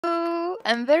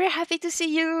I'm very happy to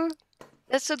see you.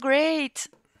 That's so great.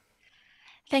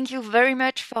 Thank you very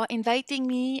much for inviting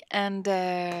me. And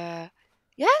yeah,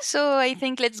 so I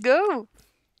think let's go.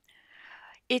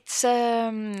 It's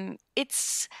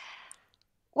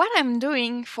what I'm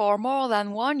doing for more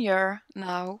than 1 year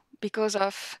now because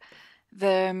of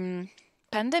the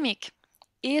pandemic.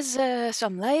 Is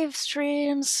some live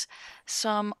streams,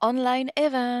 some online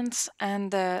events,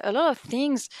 and a lot of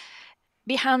things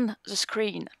behind the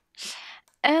screen.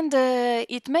 And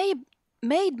it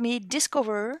made me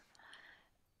discover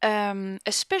a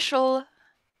special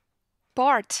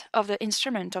part of the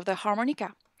instrument of the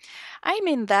harmonica. I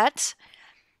mean that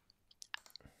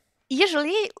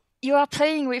usually you are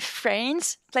playing with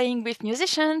friends, playing with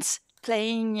musicians,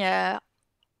 playing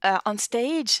on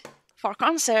stage for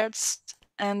concerts,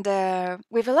 and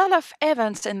with a lot of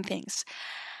events and things.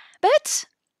 But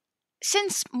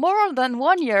since more than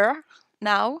 1 year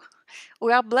now,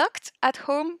 we are blocked at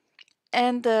home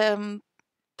and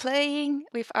playing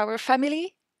with our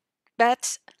family,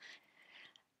 but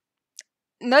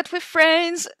not with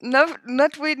friends,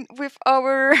 not with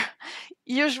our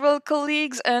usual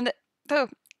colleagues, and oh,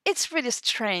 it's really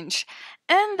strange.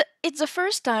 And it's the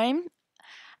first time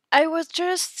I was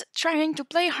just trying to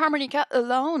play harmonica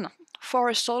alone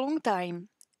for so long time,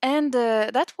 and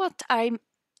that's what I'm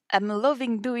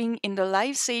loving doing in the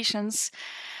live sessions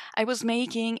I was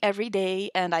making every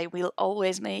day, and I will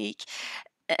always make.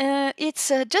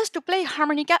 It's just to play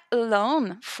harmonica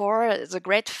alone for the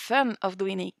great fun of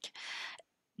doing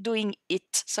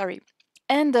it. Sorry,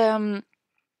 and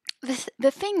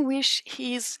the thing which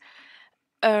is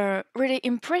really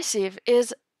impressive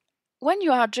is when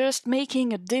you are just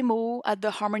making a demo at the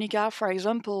harmonica, for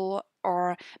example,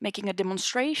 or making a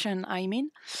demonstration. I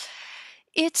mean,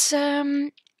 it's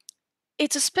um,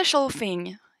 it's a special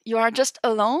thing. You are just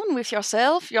alone with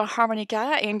yourself, your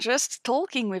harmonica, and just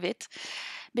talking with it,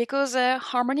 because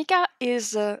harmonica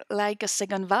is like a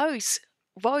second voice,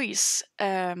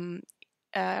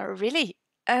 really.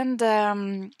 And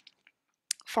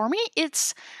for me,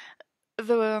 it's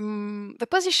the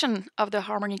position of the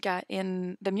harmonica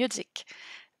in the music.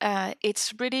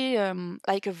 It's really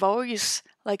like a voice,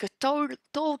 like a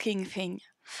talking thing,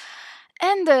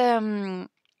 and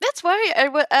that's why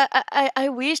I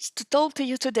wished to talk to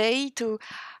you today to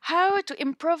how to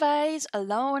improvise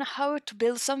alone, how to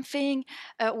build something,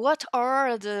 what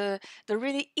are the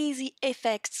really easy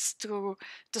effects to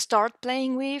start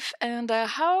playing with, and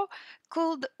how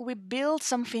could we build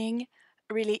something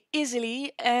really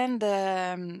easily, and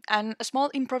a small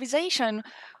improvisation,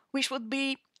 which would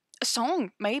be a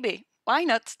song, maybe. Why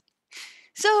not?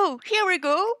 So here we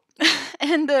go,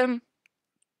 and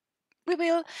we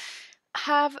will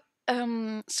have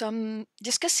some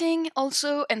discussing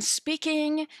also and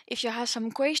speaking. If you have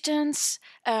some questions,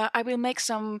 I will make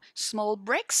some small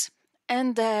breaks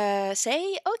and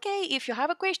say, okay, if you have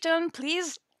a question,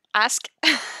 please ask.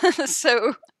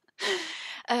 So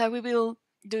we will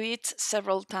do it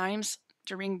several times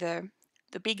during the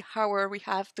big hour we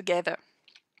have together.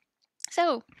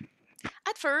 So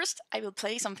at first, I will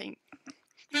play something.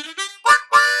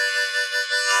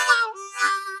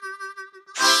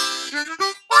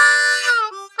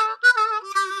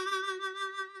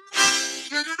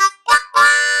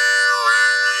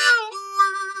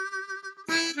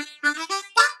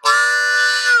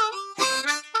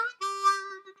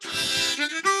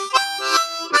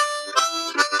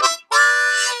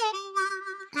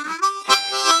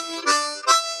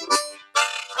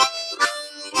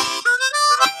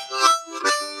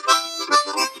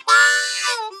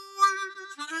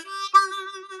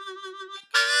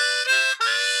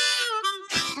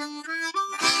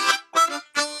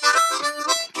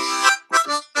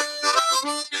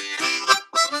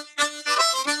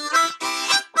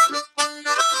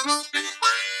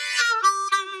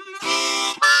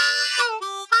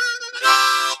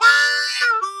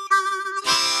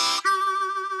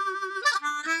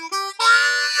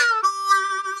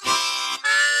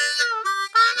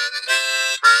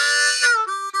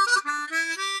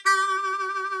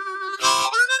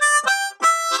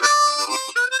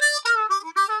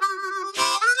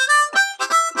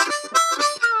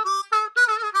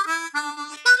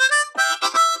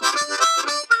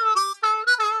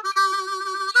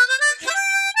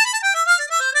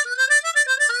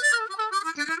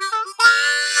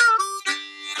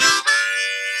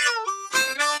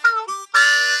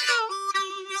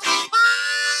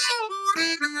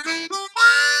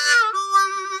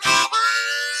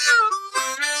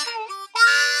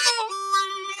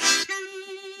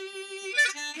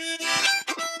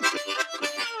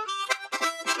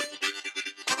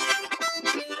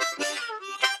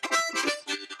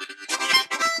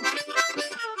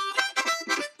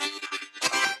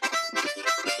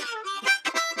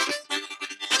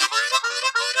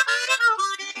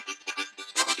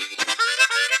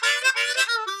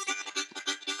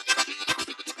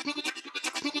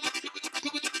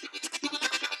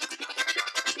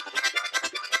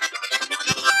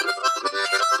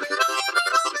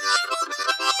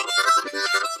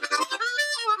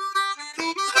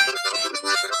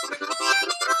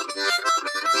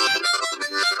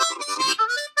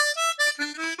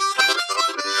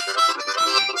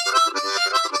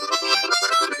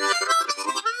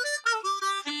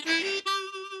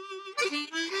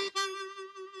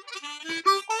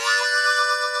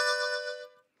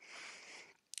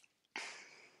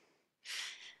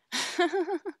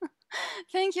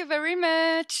 Thank you very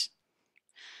much.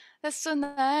 That's so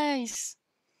nice.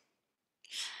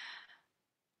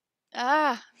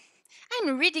 Ah,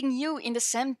 I'm reading you in the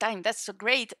same time. That's so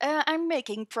great. I'm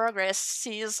making progress.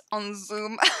 She's on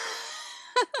Zoom.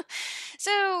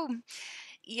 So,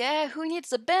 yeah, who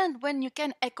needs a band when you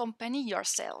can accompany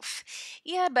yourself?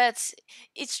 Yeah, but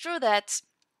it's true that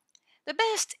the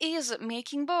best is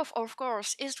making both, of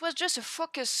course. It was just a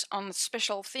focus on a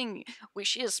special thing,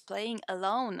 which is playing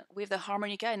alone with the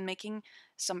harmonica and making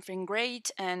something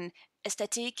great and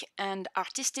aesthetic and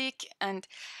artistic. And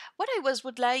what I was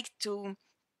would like to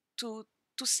to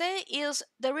say is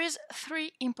there is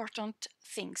three important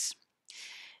things.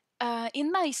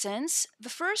 In my sense, the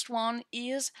first one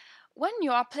is when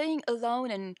you are playing alone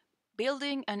and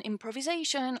building an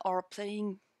improvisation or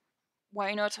playing,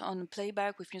 why not on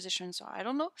playback with musicians, or I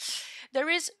don't know, there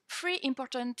is three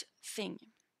important thing.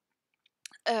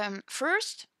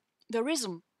 First, the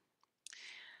rhythm.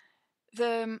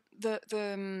 The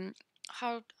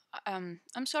how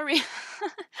I'm sorry.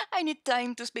 I need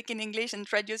time to speak in English and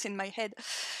traduce in my head.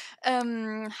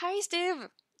 Hi Steve,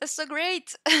 that's so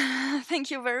great.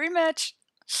 Thank you very much.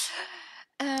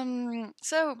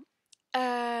 So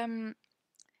um,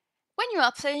 when you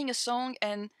are playing a song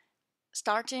and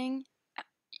starting,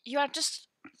 you are just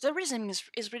the rhythm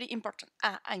is really important.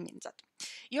 I mean that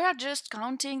you are just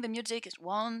counting the music is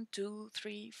 1 2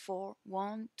 3 4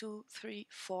 1 2 3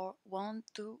 4 1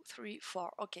 2 3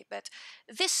 4. Okay, but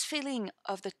this feeling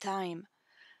of the time,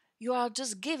 you are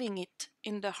just giving it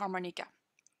in the harmonica.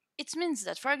 It means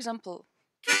that, for example,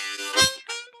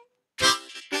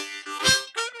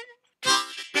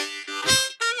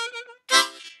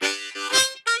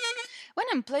 when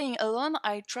I'm playing alone,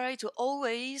 I try to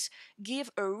always give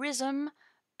a rhythm,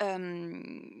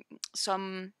 um,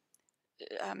 some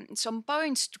some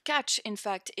points to catch. In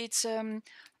fact, it's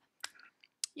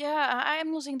yeah,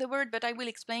 I'm losing the word, but I will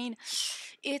explain.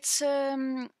 It's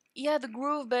yeah, the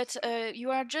groove, but you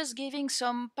are just giving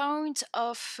some point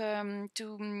of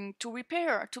to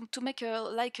repair, to make a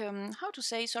like how to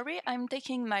say. Sorry, I'm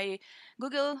taking my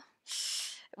Google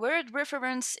word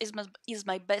reference is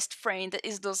my best friend.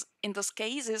 Is those in those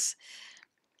cases,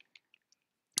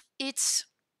 it's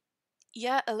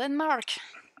yeah, a landmark,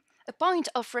 a point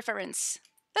of reference.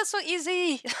 That's so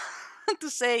easy to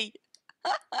say.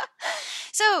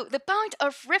 So the point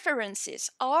of references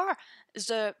are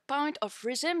the point of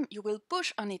rhythm you will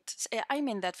push on it. I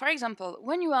mean that, for example,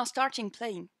 when you are starting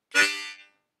playing,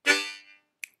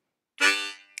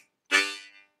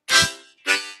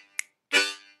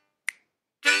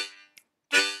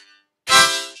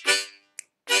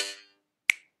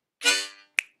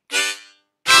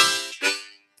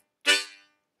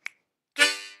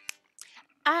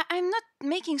 I'm not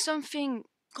making something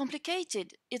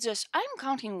complicated. It's just I'm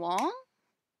counting 1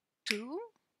 2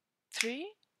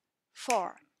 3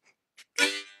 4.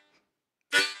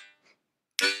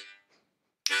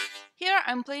 Here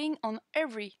I'm playing on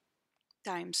every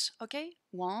times. Okay,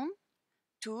 1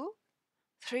 2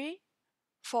 3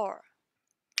 4.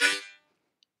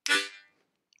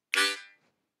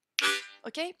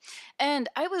 Okay, and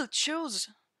I will choose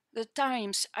the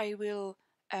times I will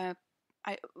I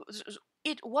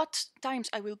it what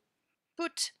times I will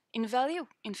put in value,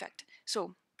 in fact.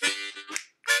 So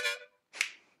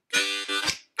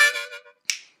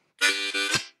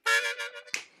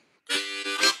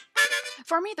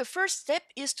for me, the first step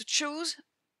is to choose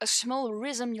a small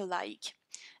rhythm you like.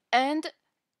 And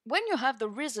when you have the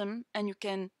rhythm and you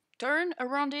can turn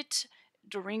around it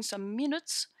during some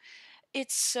minutes,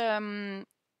 it's the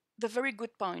very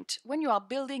good point. When you are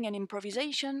building an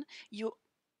improvisation, you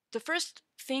the first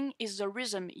thing is the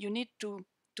rhythm. You need to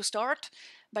start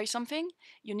by something.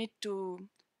 You need to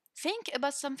think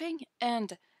about something,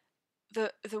 and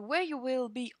the way you will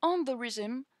be on the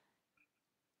rhythm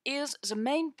is the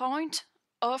main point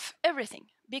of everything.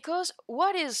 Because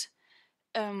what is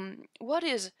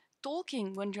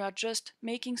talking when you are just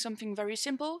making something very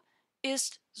simple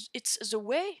is it's the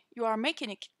way you are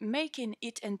making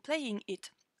it and playing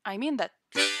it. I mean that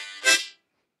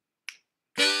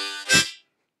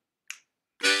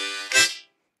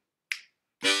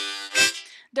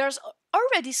there's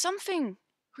already something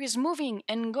who is moving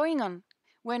and going on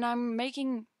when I'm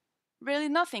making really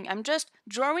nothing. I'm just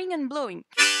drawing and blowing.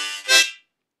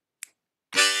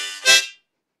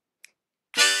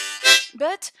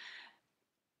 But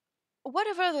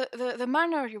whatever the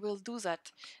manner you will do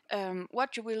that,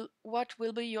 what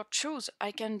will be your choose?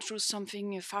 I can choose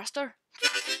something faster.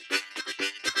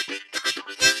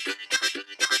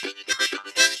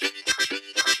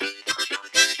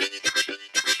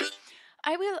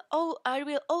 I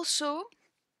will also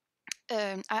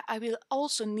I will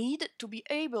also need to be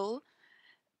able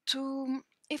to,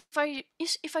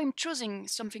 if I'm choosing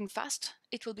something fast,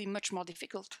 it will be much more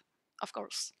difficult, of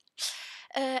course.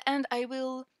 And it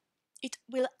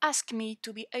will ask me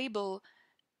to be able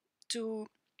to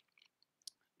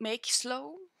make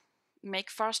slow, make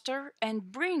faster,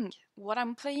 and bring what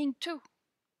I'm playing to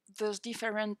those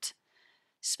different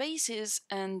spaces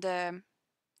and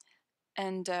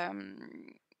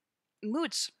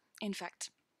moods. In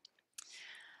fact,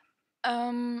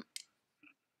 um,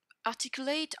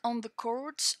 articulate on the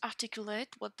chords.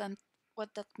 Articulate what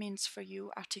that means for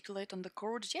you. Articulate on the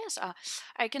chords. Yes,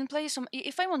 I can play some.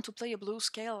 If I want to play a blues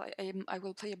scale, I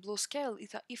will play a blues scale.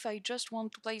 If I just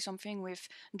want to play something with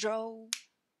draw,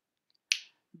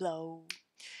 blow,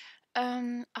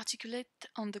 articulate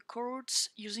on the chords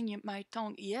using my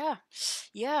tongue. Yeah,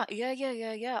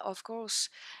 of course.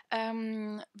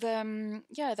 The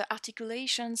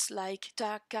articulations like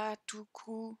taka,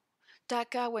 tuku,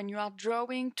 taka when you are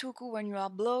drawing, tuku when you are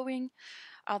blowing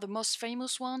are the most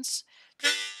famous ones.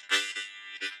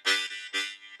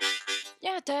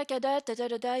 Yeah, taka da da da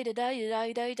da da da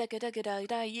da da da da da da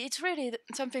da. It's really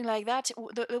something like that.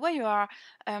 The way you are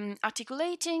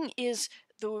articulating is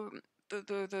the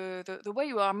the way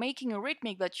you are making a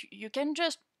rhythmic, but you can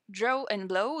just draw and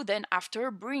blow, then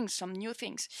after bring some new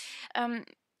things. Um,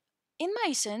 in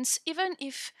my sense, even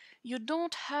if you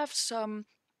don't have some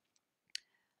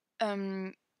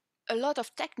um, a lot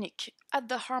of technique at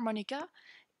the harmonica,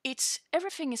 it's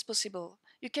everything is possible.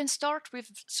 You can start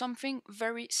with something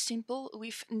very simple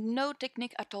with no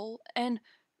technique at all and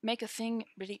make a thing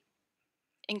really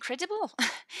incredible.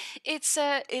 It's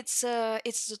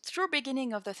the true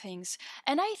beginning of the things,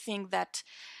 and I think that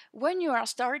when you are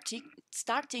starting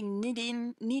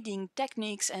needing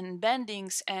techniques and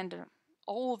bendings and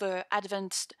all the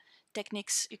advanced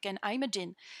techniques you can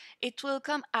imagine, it will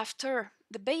come after.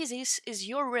 The basis is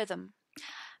your rhythm.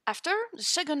 After, the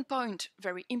second point,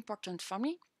 very important for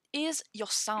me, is your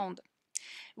sound.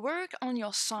 Work on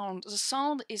your sound. The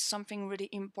sound is something really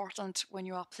important when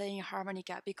you are playing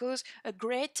harmonica, because a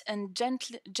great and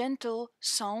gentle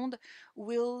sound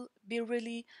will be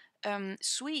really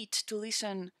sweet to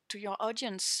listen to your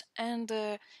audience, and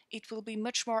it will be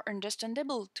much more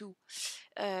understandable too.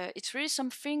 It's really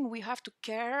something we have to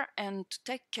care and to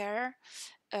take care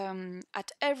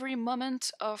at every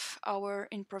moment of our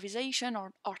improvisation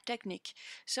or technique.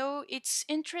 So it's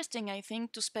interesting, I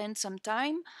think, to spend some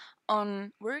time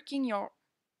on working your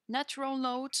natural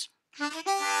notes.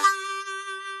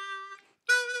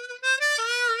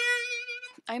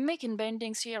 I'm making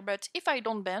bendings here, but if I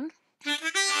don't bend,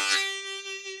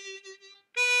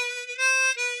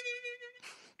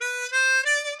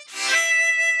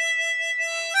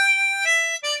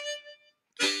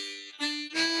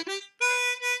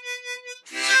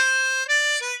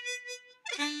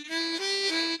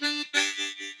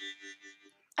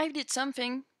 I did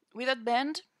something without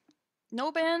bend,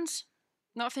 no bends,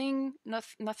 nothing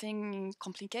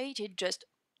complicated, just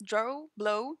draw,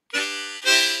 blow.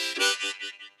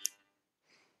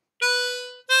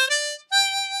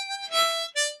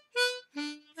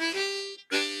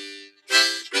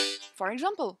 For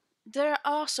example, there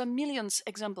are some millions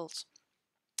examples.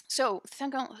 So,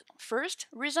 first,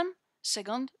 rhythm,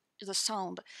 second, the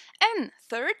sound, and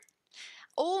third,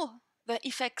 all the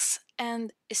effects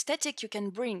and aesthetic you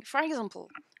can bring. For example,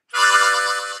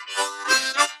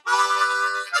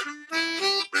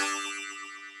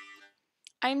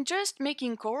 I'm just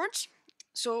making chords,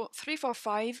 so 3 4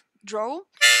 5 draw,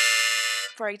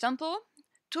 for example,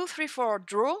 2 3 4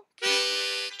 draw,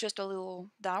 just a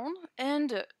little down,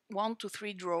 and 1 2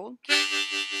 3 draw.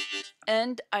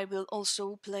 And I will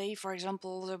also play, for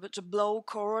example, the blow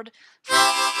chord,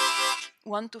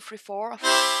 1 2 3 4,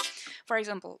 for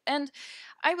example. And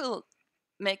I will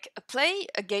make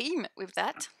a game with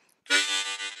that.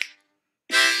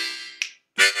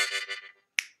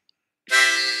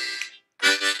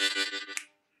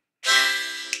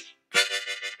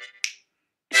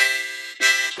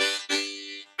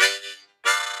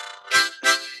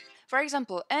 For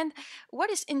example, and what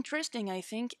is interesting, I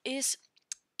think, is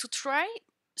to try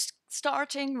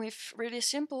starting with really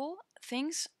simple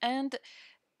things and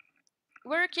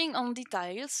working on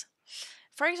details.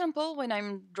 For example, when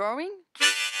I'm drawing,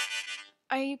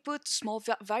 I put small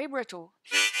vibrato.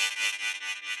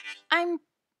 I'm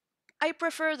I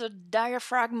prefer the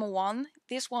diaphragm one,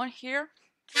 this one here.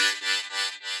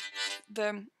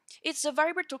 The It's a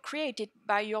vibrato created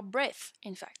by your breath,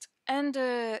 in fact, and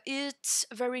it's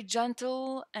very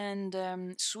gentle and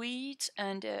sweet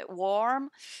and warm,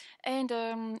 and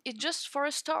it's just for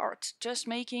a start, just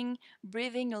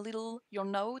breathing a little your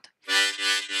note.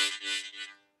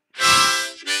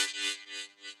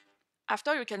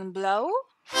 After you can blow,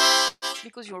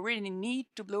 because you really need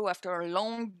to blow after a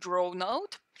long draw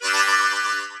note.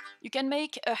 You can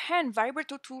make a hand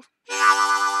vibrato too.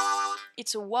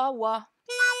 It's a wah wah.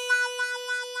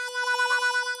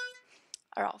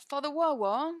 Alors, for the wah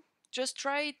wah, just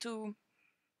try to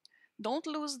don't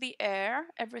lose the air.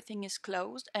 Everything is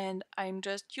closed, and I'm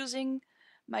just using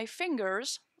my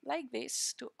fingers like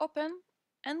this to open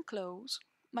and close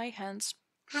my hands.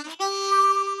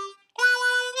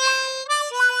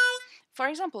 For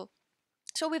example,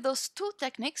 so with those two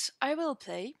techniques, I will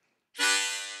play.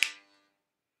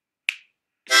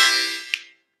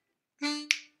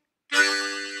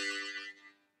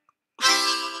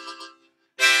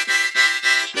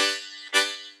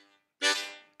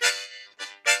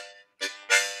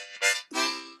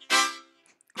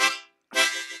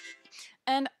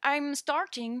 And I'm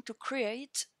starting to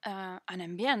create an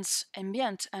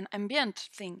ambient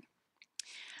thing.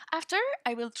 After,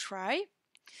 I will try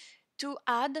to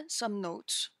add some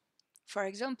notes. For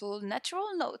example,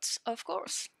 natural notes, of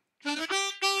course.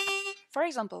 For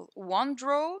example, one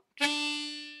draw,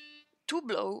 two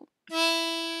blow,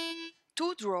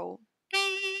 two draw,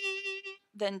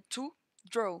 then two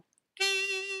draw.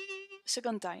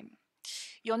 Second time.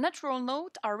 Your natural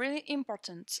notes are really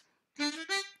important.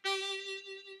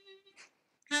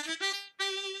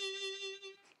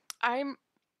 I'm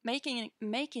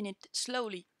making it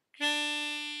slowly.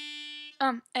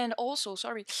 And also,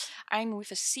 sorry, I'm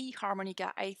with a C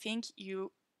harmonica. I think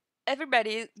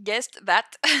everybody guessed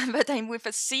that, but I'm with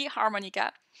a C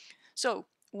harmonica. So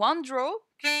one draw,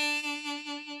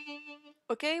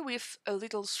 okay, with a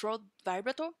little throat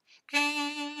vibrato.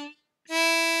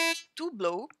 Two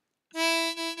blow,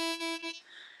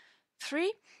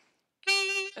 three,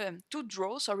 two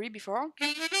draw. Sorry, before.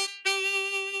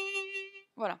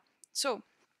 Voilà. So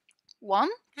one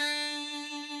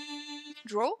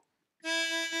draw,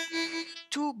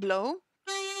 two blow,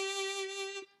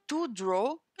 two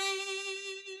draw,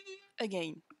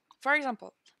 again. For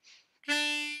example.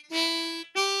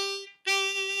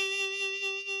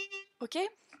 Okay?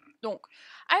 Donc,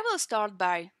 I will start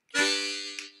by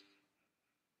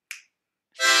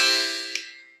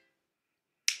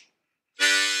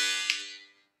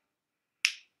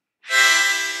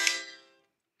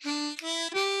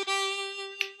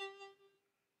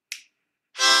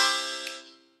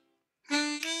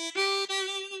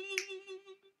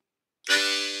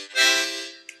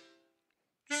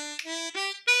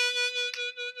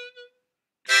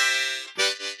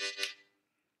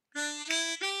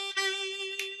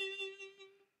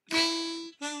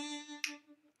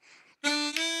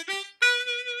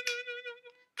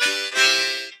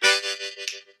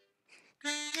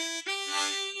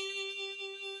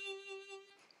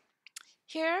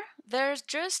here, there's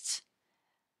just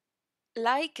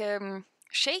like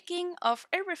shaking of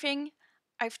everything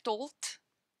I've told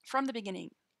from the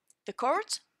beginning. The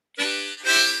chords,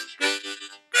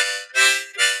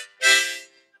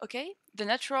 okay, the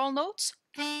natural notes,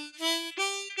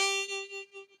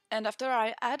 and after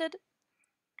I added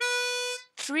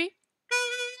three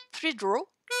draw,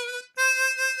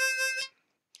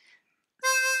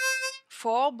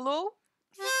 four blow,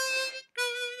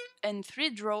 and three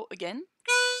draw again.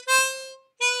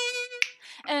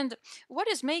 And what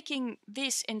is making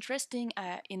this interesting,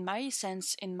 in my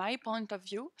sense, in my point of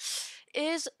view,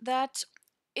 is that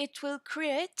it will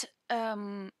create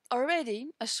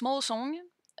already a small song,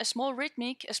 a small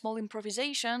rhythmic, a small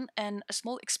improvisation, and a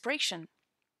small expression.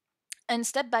 And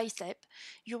step by step,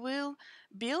 you will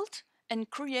build and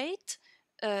create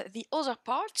the other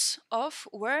parts of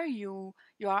where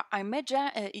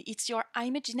it's your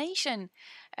imagination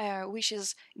which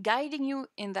is guiding you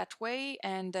in that way,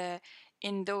 and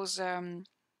in those in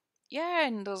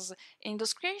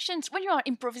those creations. When you are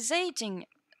improvising,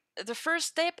 the first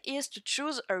step is to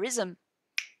choose a rhythm,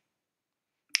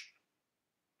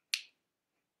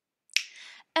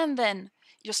 and then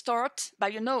you start by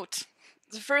your note.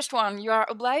 The first one, you are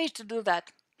obliged to do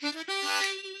that.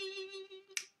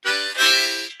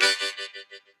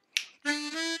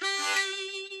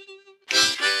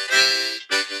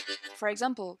 For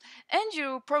example, and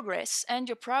you progress, and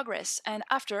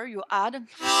after you add.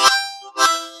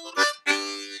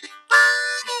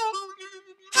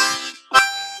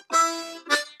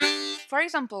 For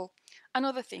example,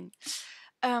 another thing,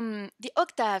 the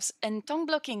octaves and tongue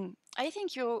blocking. I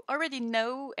think you already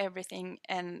know everything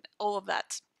and all of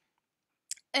that.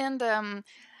 And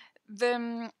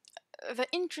the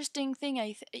interesting thing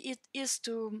it is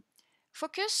to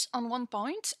focus on one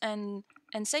point and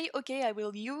say, okay, I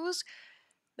will use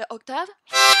the octave,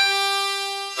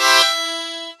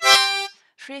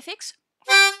 prefix,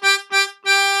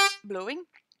 blowing.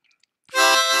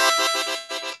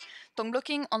 Tongue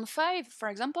blocking on 5, for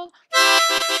example.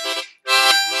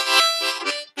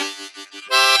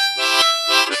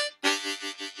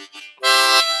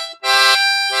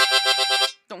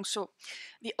 So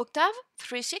the octave,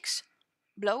 3/6,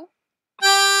 blow.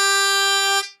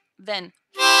 Then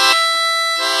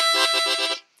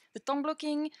the tongue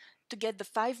blocking to get the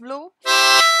 5 blow.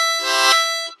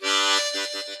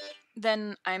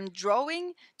 Then I'm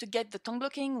drawing to get the tongue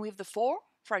blocking with the 4,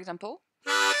 for example.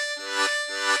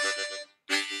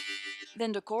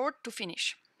 Then the chord to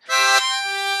finish.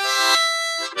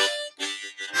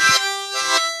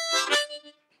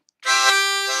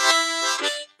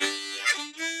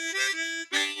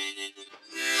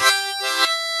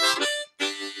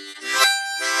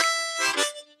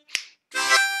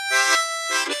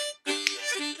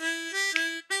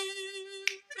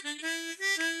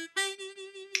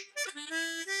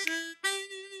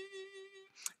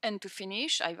 And to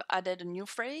finish, I've added a new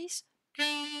phrase.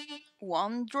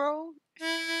 1 draw,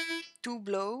 2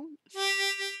 blow,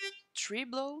 3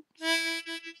 blow,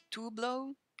 2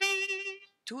 blow,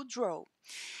 2 draw.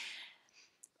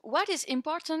 What is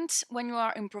important when you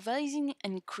are improvising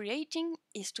and creating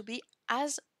is to be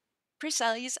as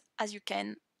precise as you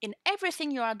can in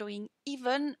everything you are doing,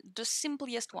 even the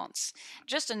simplest ones.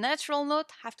 Just a natural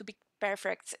note have to be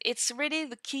perfect. It's really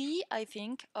the key, I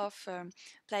think, of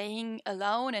playing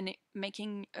alone and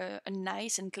making a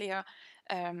nice and clear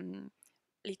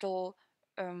little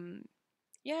a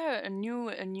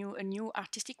new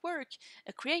artistic work,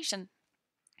 a creation.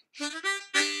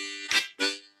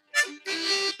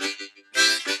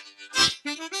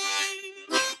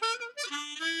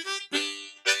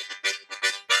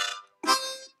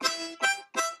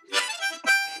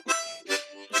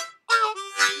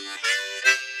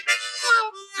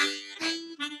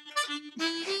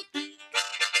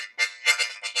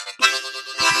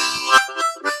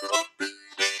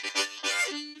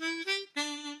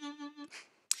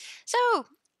 So,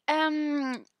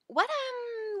 what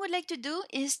I would like to do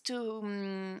is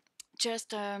to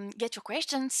just get your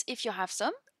questions if you have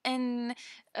some, and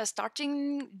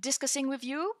starting discussing with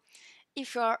you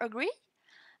if you are agree.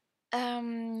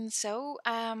 I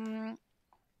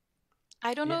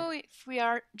don't Yeah, know if we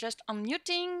are just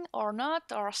unmuting or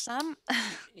not, or some.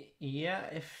 yeah.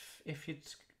 If you'd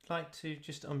like to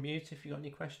just unmute if you got any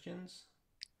questions.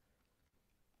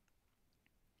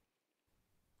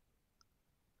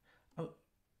 Oh,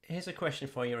 here's a question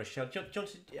for you, Rochelle. Do you want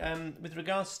to, with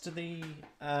regards to the,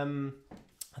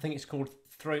 I think it's called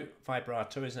throat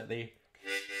vibrato, isn't it?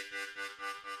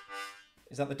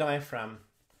 Is that the diaphragm?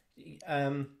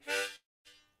 Um,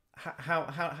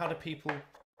 how do people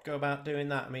go about doing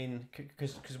that? I mean,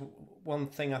 because one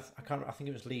thing I can't, I think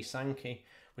it was Lee Sankey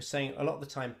was saying a lot of the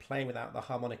time playing without the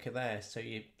harmonica there, so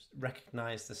you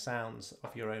recognise the sounds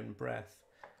of your own breath.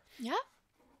 Yeah.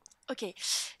 Okay.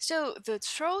 So the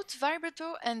throat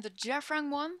vibrato and the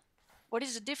diaphragm one. What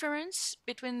is the difference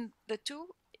between the two?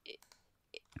 I-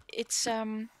 It's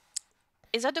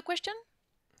Is that the question?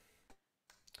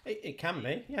 It can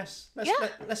be, yes. Yeah.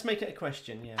 Let's make it a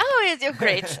question. Yeah. Oh,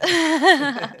 great.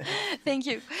 Thank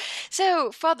you.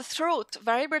 So, for the throat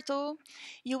vibrato,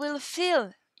 you will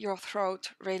feel your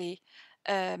throat really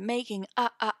making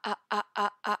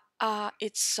ah.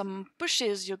 It's some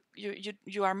pushes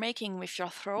you are making with your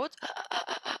throat.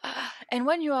 And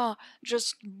when you are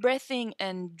just breathing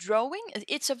and drawing,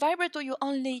 it's a vibrato you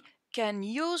only can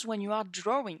use when you are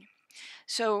drawing.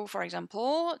 So, for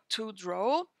example, to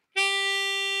draw,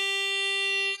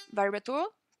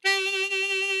 vibrato.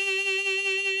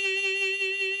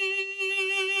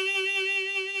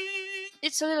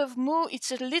 It's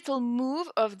a little move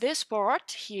of this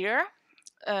part here.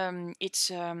 It's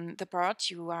the part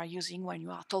you are using when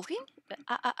you are talking.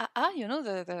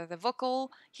 The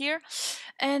vocal here,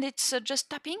 and it's just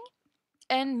tapping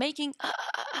and making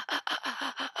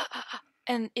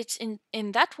and it's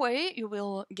in that way you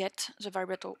will get the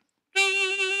vibrato.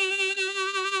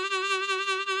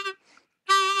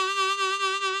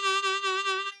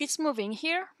 It's moving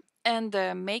here and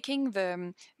making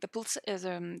the pulse,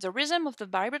 the rhythm of the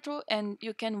vibrato, and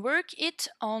you can work it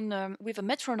on with a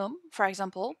metronome, for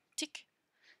example, tick,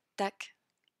 tack,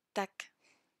 tack,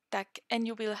 tack, and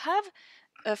you will have,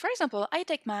 for example, I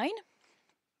take mine.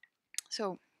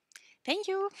 So thank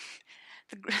you,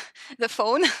 the, the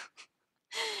phone.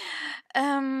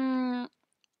 um,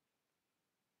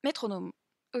 Metronome.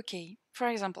 Okay, for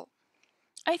example,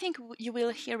 I think you will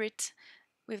hear it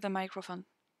with the microphone.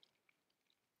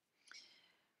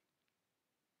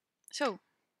 So,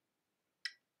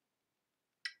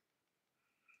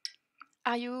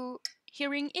 are you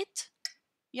hearing it?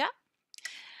 Yeah?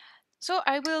 So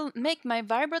I will make my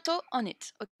vibrato on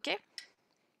it, okay?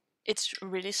 It's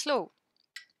really slow.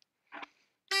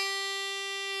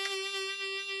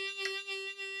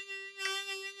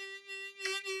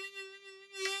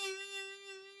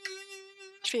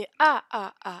 Je fais ah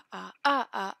ah ah ah ah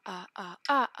ah ah ah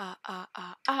ah ah ah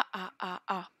ah ah ah ah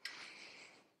ah.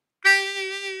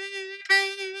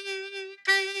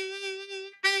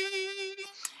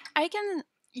 I can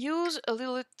use a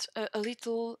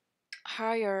little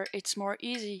higher. It's more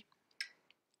easy.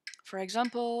 For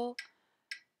example,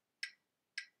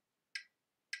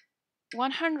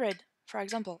 100. For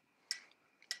example.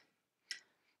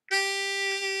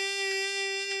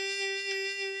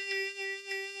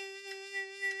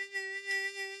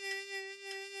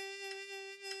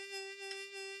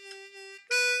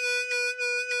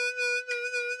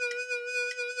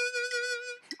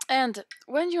 And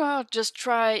when you are just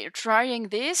trying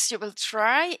this, you will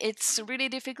try. It's really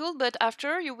difficult, but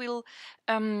after you will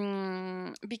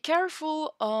be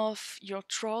careful of your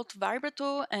throat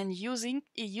vibrato and using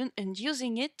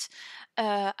it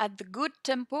at the good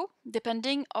tempo,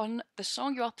 depending on the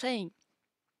song you are playing.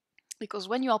 Because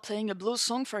when you are playing a blues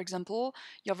song, for example,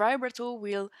 your vibrato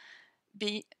will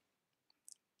be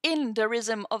in the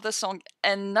rhythm of the song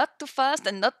and not too fast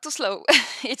and not too slow.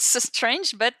 It's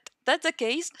strange, but that's the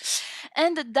case.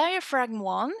 And the diaphragm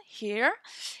one here,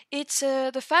 it's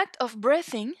the fact of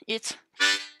breathing. It's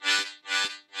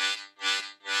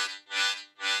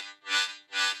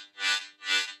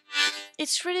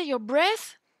really your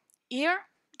breath here,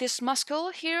 this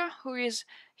muscle here,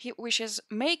 which is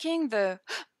making the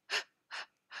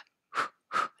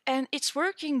and it's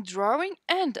working drawing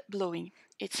and blowing.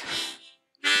 It's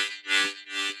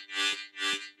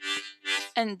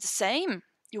and the same.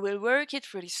 You will work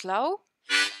it really slow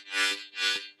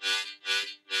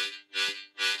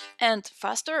and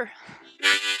faster.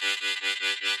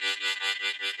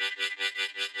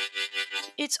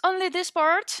 It's only this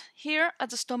part here at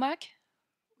the stomach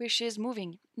which is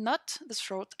moving, not the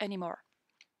throat anymore.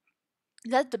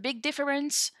 That's the big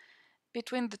difference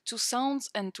between the two sounds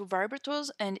and two vibratos,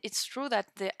 and it's true that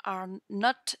they are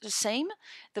not the same.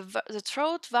 The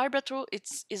throat vibrato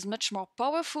is much more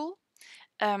powerful.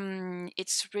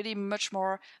 It's really much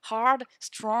more hard,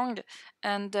 strong,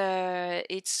 and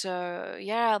it's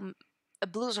yeah, a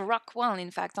blues rock one.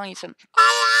 In fact, it's a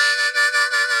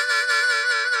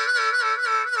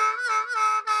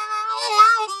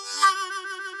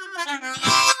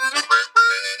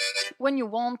when you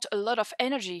want a lot of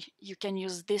energy, you can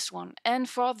use this one. And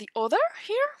for the other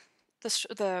here,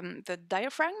 the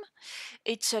diaphragm,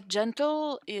 it's a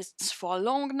gentle. It's for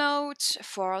long notes,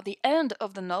 for the end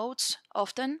of the notes.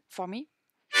 Often for me,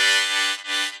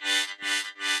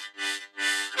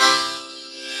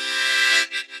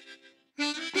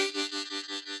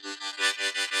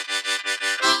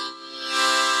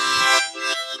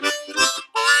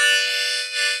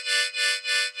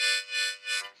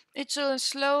 it's a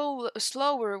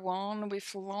slower one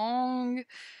with long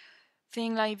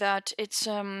thing like that. It's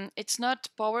not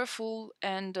powerful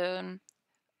and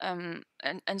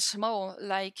small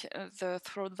like the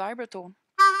throat vibrato.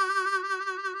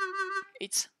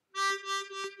 It's.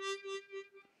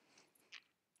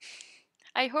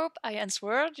 I hope I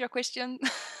answered your question.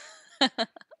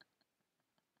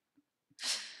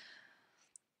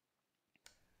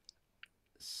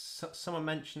 Someone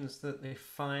mentions that they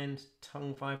find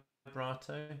tongue vibrato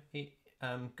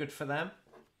good for them.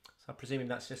 So I'm presuming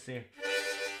that's just the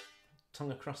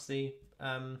tongue across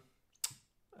uh,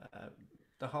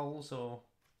 the holes, or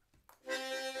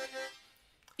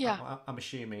Yeah, I'm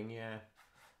assuming, yeah.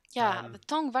 yeah, the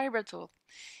tongue vibrato.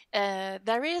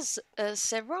 There is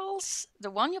several.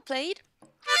 The one you played,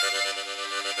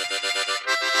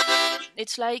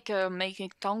 it's like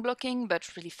making tongue blocking,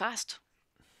 but really fast.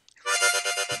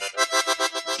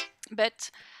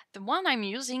 But the one I'm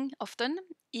using often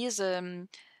is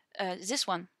this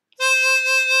one,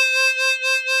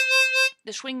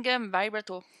 the chewing gum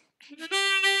vibrato.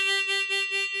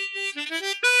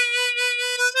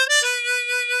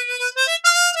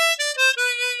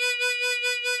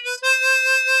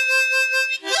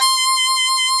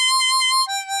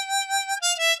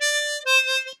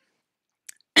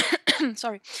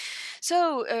 Sorry.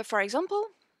 So, for example,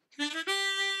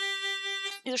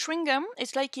 the chewing gum,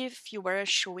 it's like if you were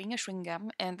chewing a chewing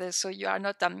gum, and so you are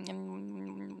not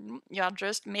you are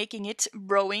just making it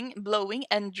blowing,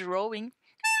 and drawing,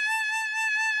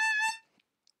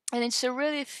 and it's a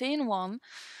really thin one.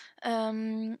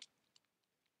 Um,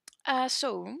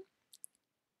 so,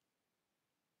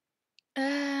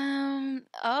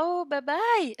 oh, bye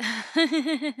bye.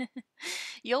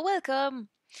 You're welcome.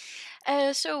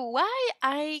 So why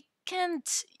I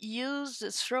can't use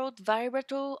the throat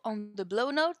vibrato on the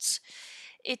blow notes.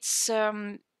 It's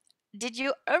Did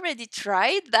you already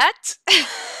try that?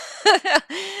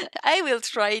 I will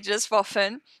try just for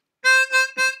fun.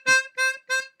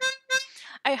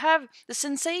 I have the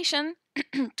sensation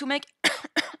to make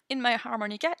in my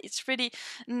harmonica. It's really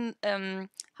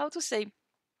how to say,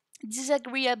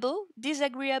 disagreeable,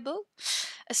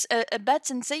 a bad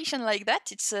sensation like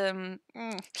that. It's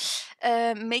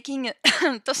making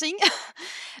tossing.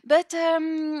 But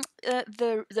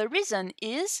the reason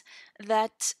is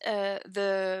that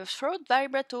the throat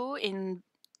vibrato in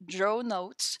draw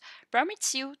notes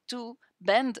permits you to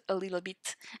bend a little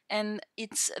bit, and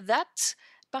it's that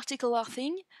particular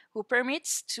thing who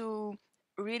permits to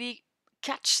really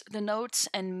catch the notes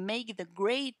and make the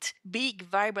great big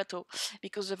vibrato,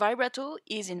 because the vibrato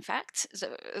is in fact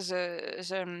the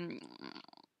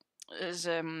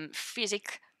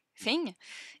physic thing.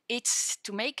 It's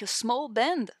to make a small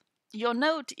bend. Your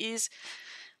note is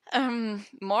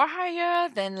more higher,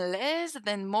 then less,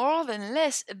 then more, then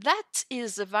less. That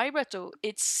is the vibrato.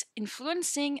 It's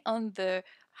influencing on the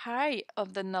high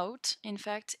of the note. In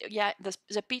fact, yeah,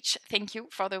 the pitch. Thank you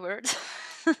for the word.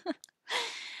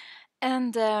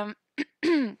 And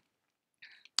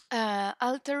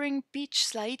altering pitch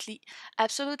slightly,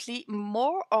 absolutely,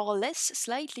 more or less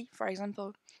slightly, for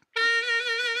example.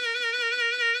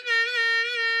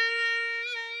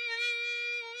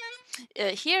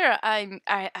 Here I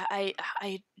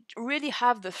really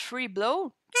have the free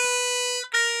blow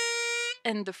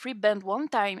and the free bend one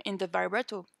time in the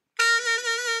vibrato.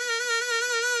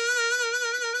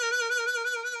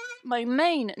 My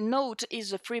main note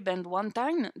is a free bend one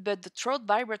time, but the throat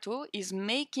vibrato is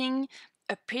making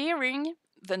appearing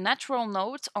the natural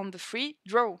note on the free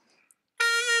draw.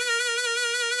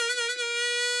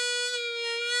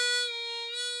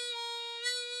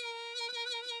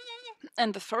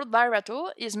 And the third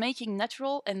vibrato is making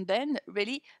natural and bend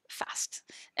really fast,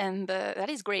 and that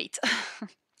is great.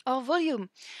 Or volume,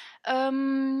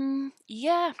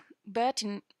 yeah, but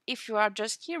if you are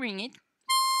just hearing it,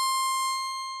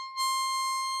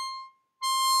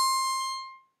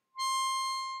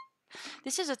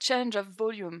 this is a change of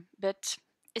volume, but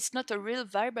it's not a real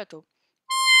vibrato.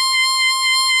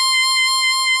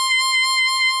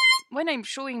 When I'm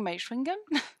showing my chewing gum,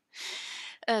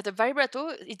 the vibrato,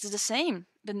 it's the same.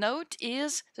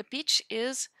 The pitch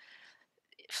is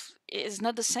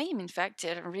not the same. In fact,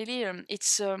 really,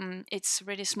 it's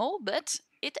really small, but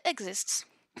it exists.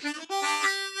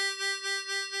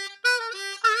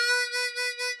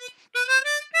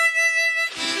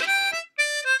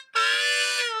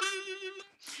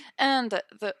 And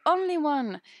the only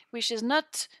one which is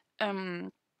not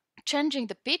changing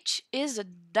the pitch is the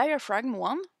diaphragm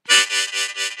one,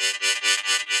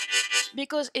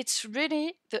 because it's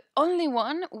really the only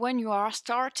one when you are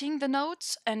starting the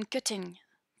notes and cutting.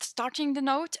 Starting the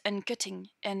note and cutting,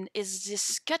 and is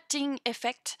this cutting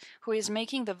effect who is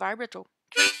making the vibrato.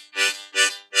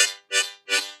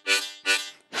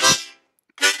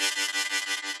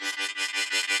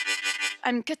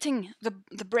 I'm cutting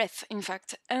the breath, in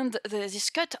fact, and this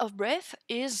cut of breath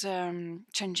is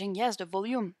changing, yes, the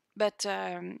volume, but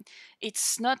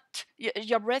it's not,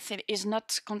 your breath is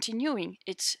not continuing.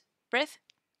 It's breath,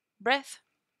 breath,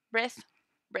 breath,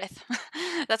 breath.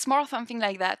 That's more something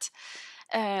like that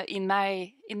in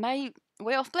my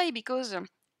way of play, because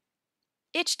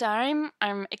each time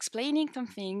I'm explaining some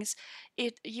things,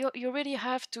 you really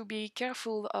have to be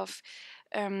careful of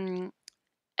um,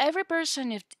 every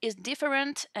person is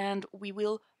different, and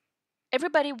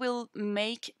everybody will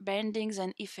make bendings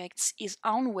and effects his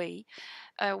own way.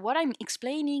 What I'm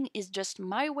explaining is just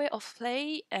my way of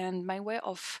play and my way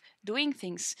of doing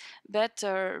things, but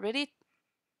really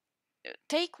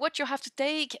take what you have to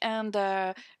take, and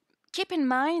keep in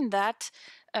mind that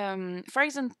for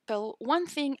example, one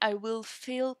thing I will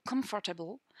feel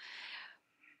comfortable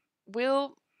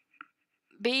will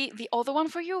be the other one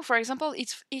for you. For example,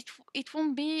 it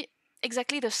won't be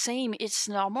exactly the same. It's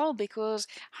normal, because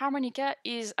harmonica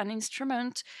is an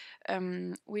instrument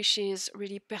which is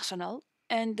really personal,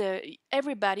 and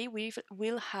everybody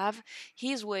will have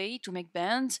his way to make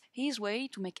bands, his way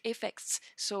to make effects.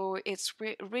 So it's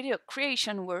really a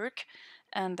creation work,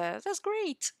 and that's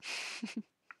great.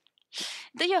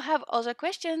 Do you have other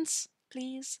questions,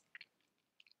 please?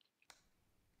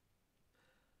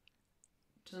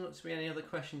 Doesn't look to be any other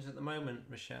questions at the moment,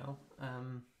 Rachelle.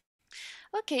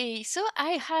 Okay, so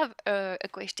I have a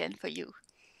question for you.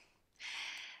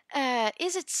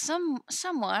 Is it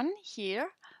someone here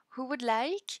who would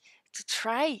like to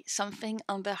try something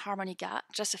on the harmonica?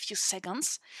 Just a few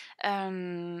seconds.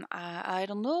 I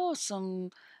don't know,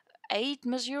 some 8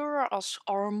 measure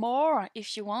or more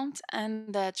if you want,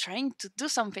 and trying to do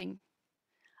something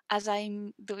as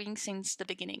I'm doing since the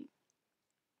beginning.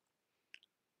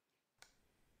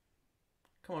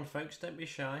 Come on, folks, don't be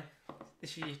shy.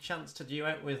 This is your chance to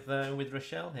duet with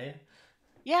Rachelle here.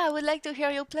 Yeah, I would like to hear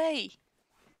you play.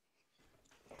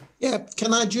 Yeah,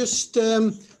 can I just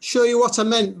show you what I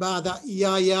meant by that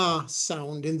ya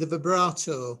sound in the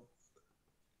vibrato?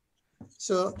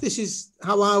 So this is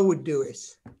how I would do it.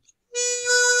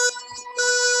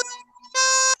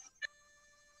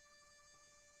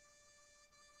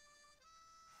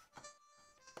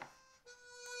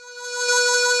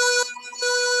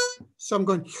 So I'm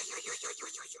going.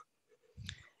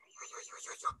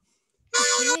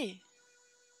 Okay.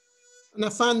 And I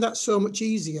find that so much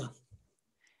easier.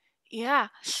 Yeah.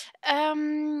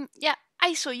 Yeah,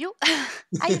 I saw you.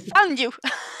 I found you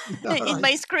in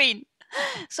my Right. screen.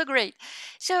 So great.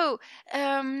 So,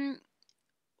 Do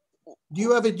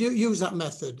you ever use that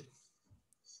method?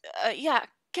 yeah,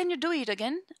 can you do it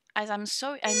again? As I'm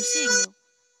seeing you.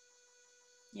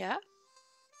 Yeah.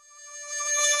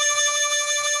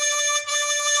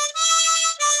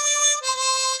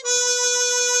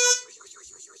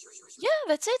 Yeah,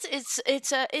 that's it.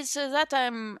 It's that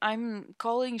I'm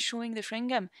calling chewing the chewing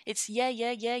gum. It's yeah,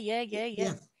 yeah, yeah, yeah, yeah, yeah.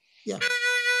 Yeah, yeah.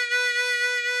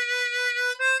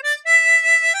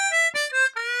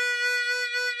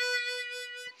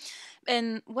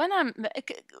 And when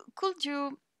could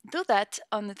you do that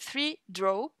on the 3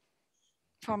 draw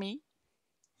for me?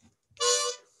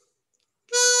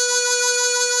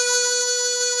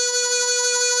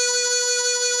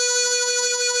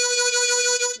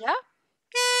 Yeah.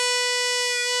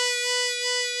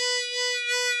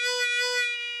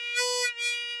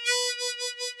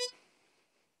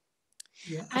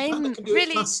 Yeah, I find I I'm can do it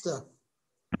really faster.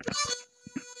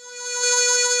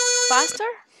 faster.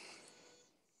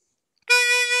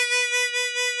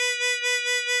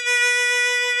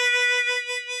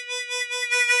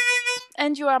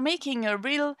 And you are making a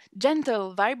real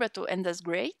gentle vibrato, and that's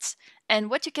great. And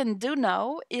what you can do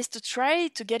now is to try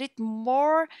to get it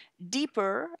more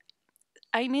deeper.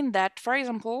 I mean that, for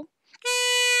example,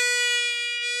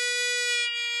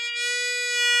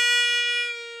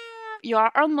 you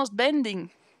are almost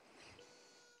bending.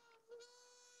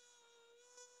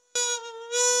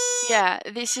 Yeah,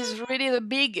 this is really the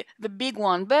big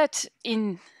one, but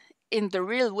in the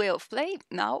real way of play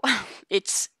now,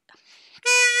 it's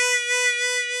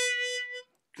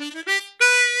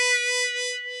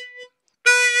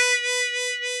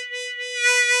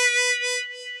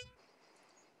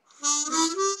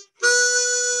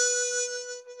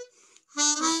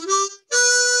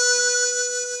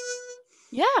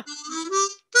yeah,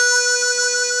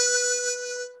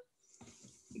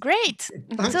 great.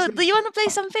 Thanks. So, do you want to play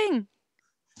something?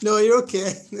 No, you're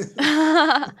okay.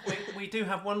 We do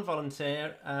have one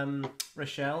volunteer,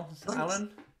 Rachelle. Thanks.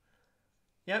 Alan?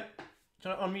 Yep. Do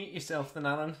you want to unmute yourself then,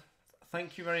 Alan?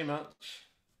 Thank you very much.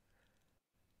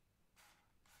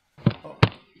 Oh,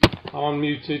 I'm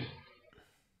unmuted.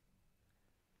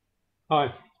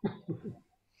 Hi.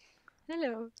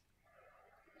 Hello.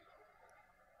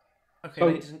 okay, So-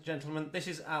 ladies and gentlemen, this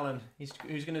is Alan.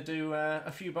 Who's going to do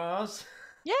a few bars.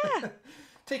 Yeah.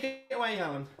 Take it away,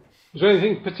 Alan. Is there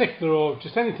anything particular or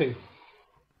just anything?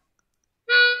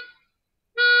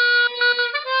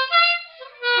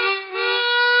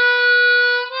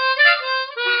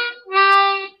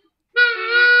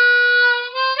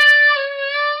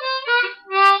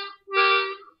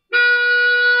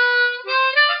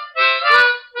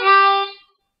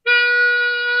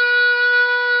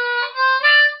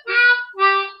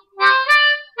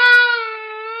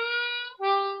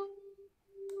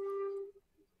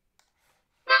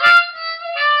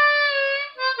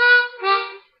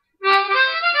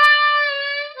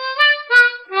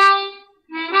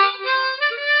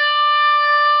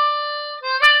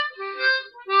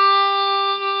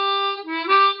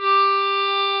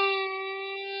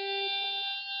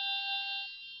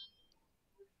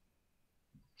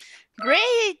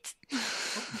 Great.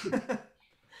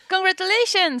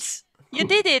 Congratulations. You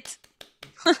did it.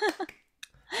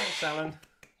 Thanks, Alan.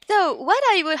 So, what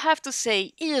I would have to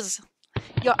say is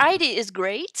your idea is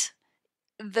great.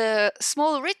 The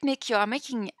small rhythmic you are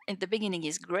making in the beginning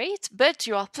is great, but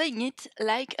you are playing it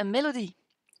like a melody.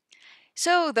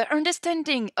 So, the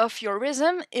understanding of your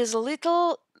rhythm is a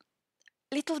little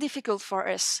difficult for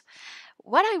us.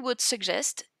 What I would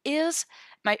suggest is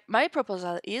my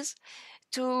proposal is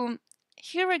to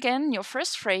hear again your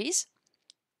first phrase.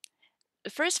 The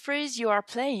first phrase you are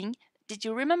playing, did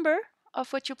you remember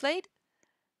of what you played?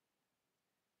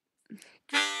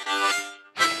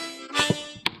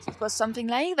 was something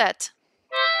like that.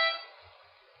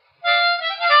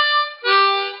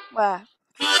 Well,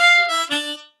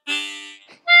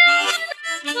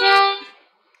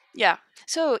 yeah.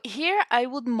 So here I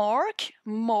would mark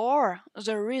more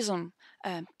the rhythm.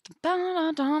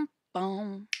 Dun-dun-dun-dun,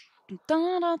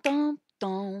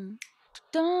 dun-dun-dun-dun,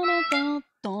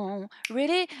 dun-dun-dun-dun.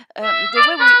 Really, the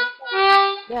way we,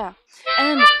 yeah,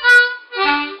 and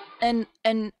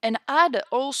and add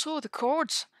also the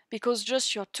chords, because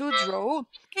just your two draw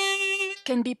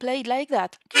can be played like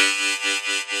that.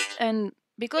 And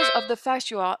because of the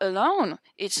fact you are alone,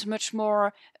 it's much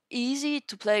more easy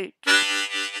to play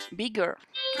bigger.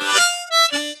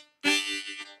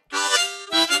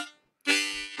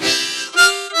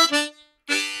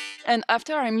 And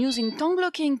after, I'm using tongue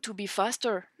blocking to be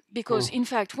faster, because in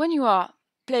fact when you are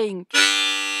playing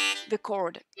the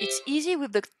chord, it's easy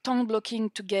with the tongue blocking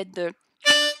to get the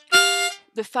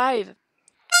five.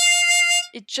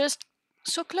 It's just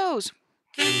so close.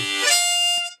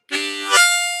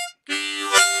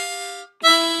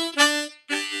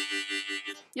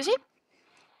 You see?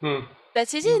 Hmm.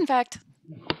 That's easy, in fact.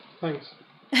 Thanks.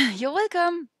 You're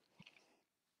welcome.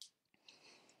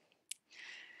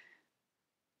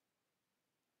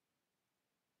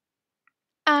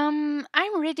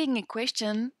 I'm reading a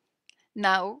question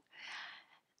now.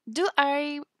 Do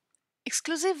I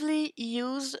exclusively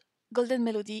use golden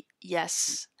melody?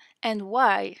 Yes. And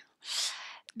why?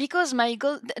 Because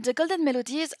the golden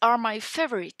melodies are my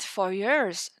favorite for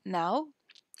years now.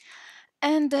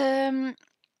 And to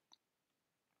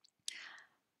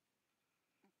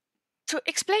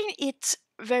explain it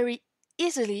very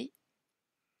easily,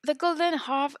 the golden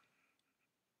have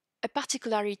a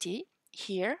particularity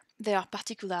here. They are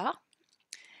particular.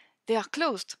 They are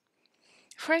closed.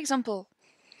 For example,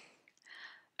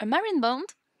 a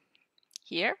marimband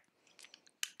here,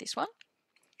 this one,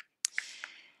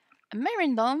 a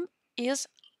marimband is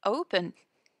open.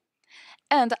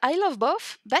 And I love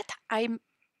both, but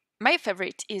my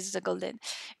favorite is the golden,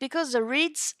 because the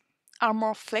reeds are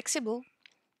more flexible,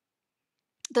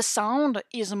 the sound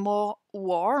is more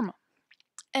warm,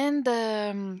 and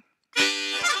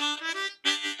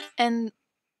and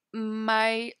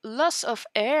my loss of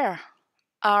air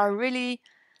are really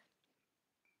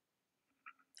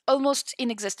almost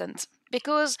inexistent,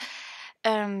 because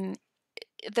um,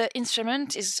 the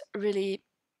instrument is really,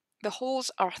 the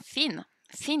holes are thinner,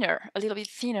 a little bit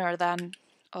thinner than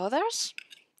others.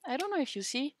 I don't know if you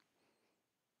see,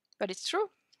 but it's true.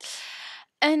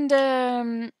 And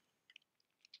the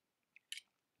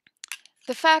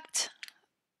fact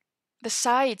the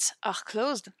sides are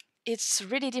closed, it's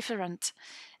really different.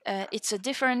 It's a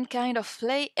different kind of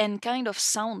play and kind of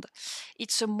sound.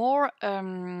 It's a more,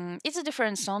 it's a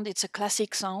different sound. It's a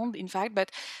classic sound, in fact.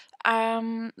 But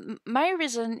my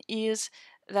reason is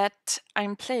that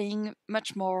I'm playing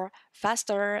much more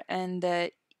faster, and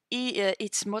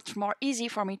it's much more easy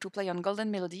for me to play on golden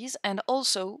melodies. And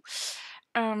also,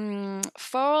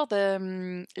 for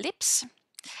the lips,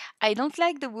 I don't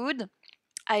like the wood.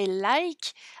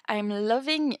 I'm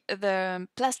loving the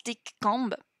plastic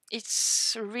comb.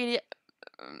 It's really,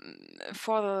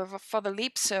 for the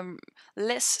lips,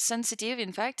 less sensitive,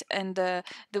 in fact, and the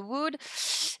wood,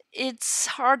 it's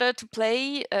harder to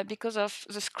play because of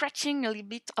the scratching a little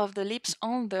bit of the lips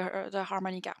on the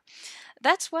harmonica.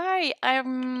 That's why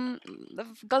the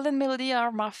golden melody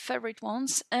are my favorite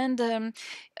ones, and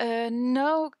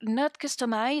no, not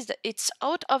customized. It's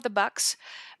out of the box,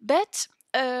 but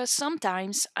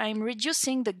sometimes I'm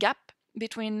reducing the gap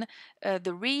between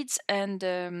the reeds and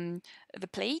the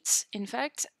plates, in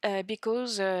fact,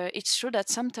 because it's true that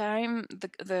sometimes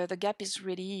the gap is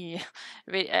really,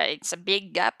 it's a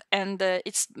big gap, and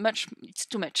it's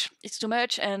too much,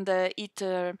 and it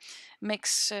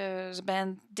makes the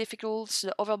band difficult,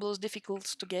 the overblows difficult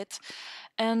to get.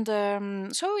 And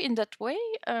so in that way,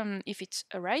 if it's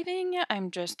arriving,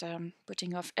 I'm just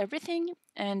putting off everything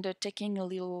and taking a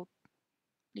little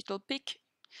pick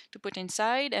to put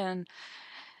inside, and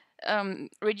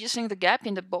reducing the gap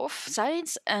in the both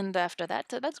sides, and after that,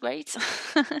 that's great.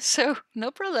 So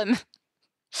no problem.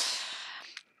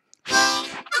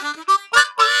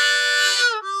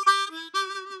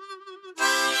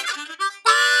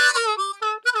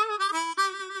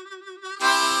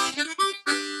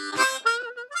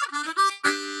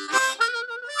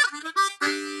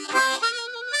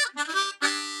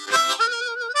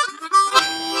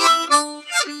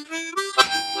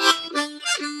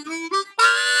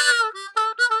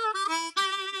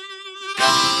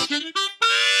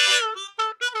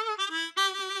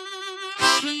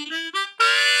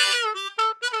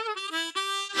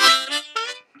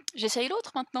 J'essaye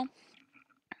l'autre maintenant.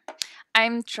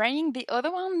 I'm trying the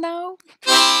other one now.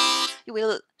 You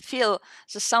will feel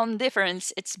the sound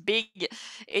difference. It's big.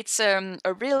 It's a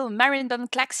real marimba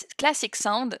classic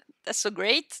sound. That's so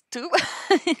great too.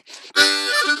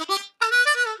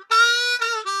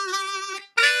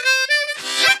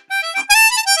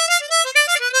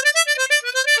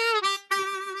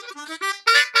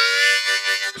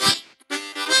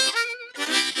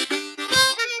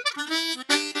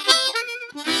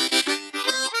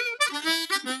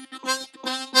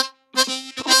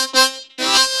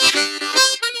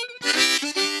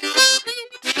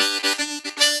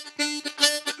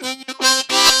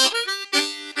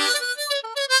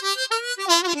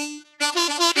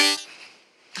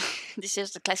 This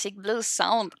is the classic blues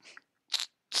sound.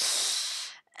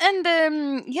 And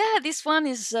yeah, this one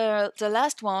is the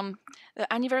last one,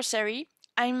 the anniversary.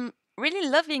 I'm really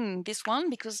loving this one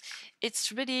because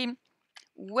it's really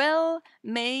well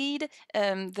made.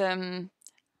 The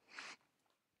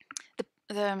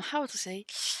how to say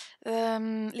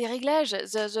les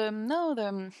réglages. The no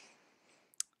the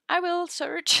I will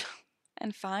search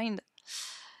and find.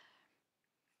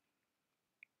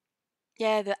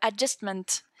 Yeah, the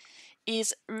adjustment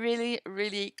is really,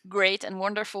 really great and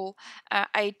wonderful.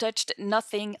 I touched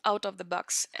nothing out of the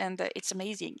box, and it's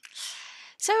amazing.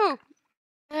 So,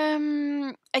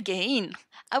 again,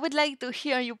 I would like to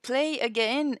hear you play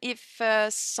again. If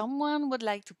someone would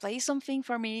like to play something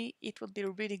for me, it would be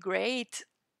really great.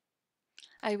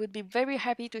 I would be very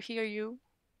happy to hear you.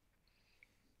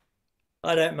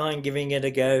 I don't mind giving it a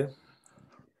go.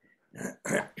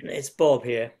 It's Bob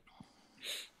here.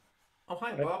 Oh,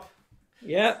 hi, Bob.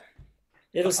 Yeah.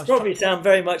 It'll I was probably sound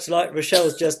very much like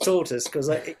Rachelle's just taught us because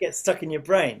it gets stuck in your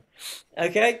brain.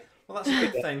 Okay? Well, that's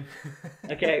a good thing.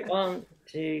 Okay, 1,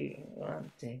 2,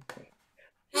 1, 2, 3.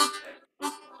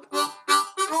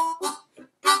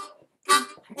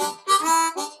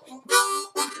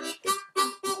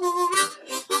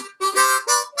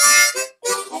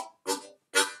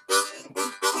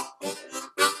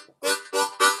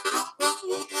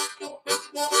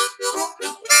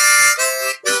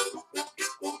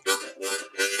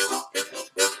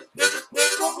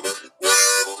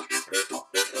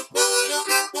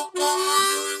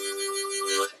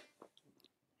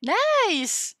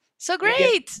 Nice! So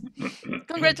great!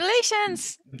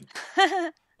 Congratulations!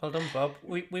 Well done, Bob.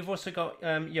 We've also got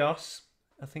Jos.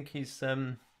 I think he's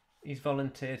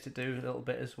volunteered to do a little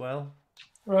bit as well.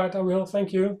 Right, I will.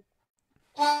 Thank you.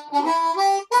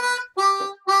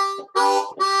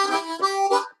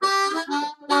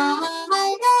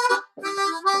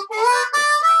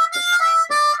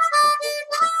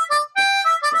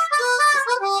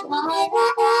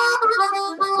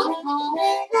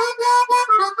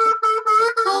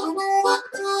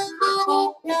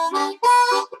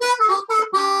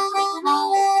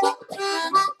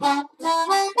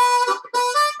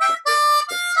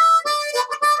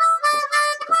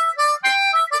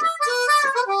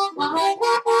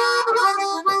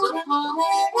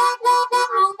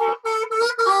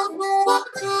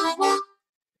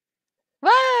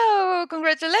 Wow!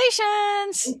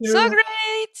 Congratulations! So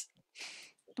great!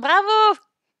 Bravo!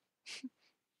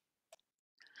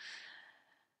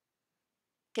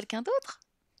 Quelqu'un d'autre?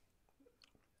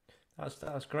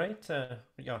 That was great,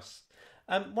 Jos.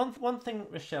 One thing,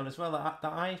 Rachelle, as well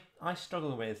that I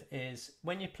struggle with is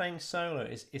when you're playing solo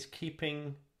is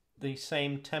keeping the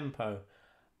same tempo.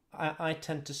 I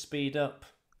tend to speed up,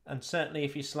 and certainly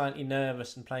if you're slightly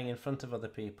nervous and playing in front of other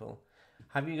people,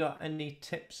 have you got any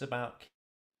tips about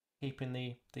keeping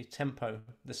the tempo,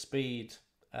 the speed,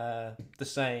 the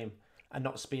same, and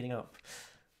not speeding up?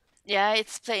 Yeah,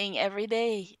 it's playing every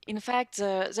day. In fact,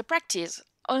 the practice,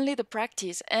 only the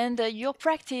practice, and your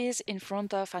practice in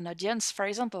front of an audience, for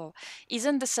example,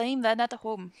 isn't the same than at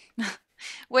home.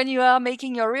 When you are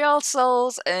making your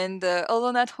rehearsals and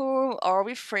alone at home or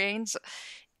with friends,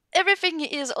 everything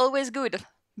is always good.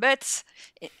 But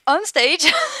on stage,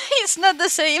 it's not the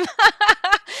same.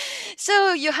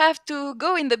 So you have to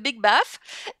go in the big bath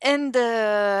and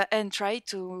try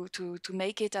to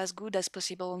make it as good as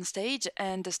possible on stage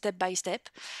and step by step.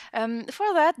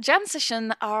 For that, jam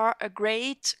sessions are a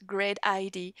great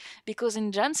idea because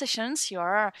in jam sessions you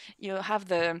have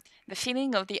the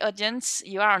feeling of the audience.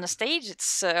 You are on a stage.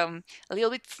 It's a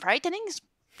little bit frightening.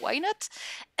 Why not?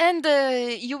 And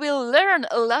you will learn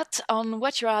a lot on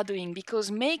what you are doing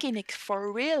because making it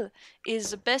for real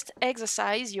is the best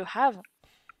exercise you have.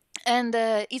 And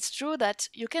it's true that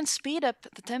you can speed up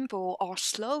the tempo or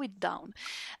slow it down.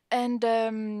 And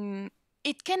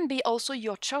it can be also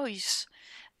your choice.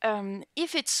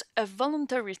 If it's a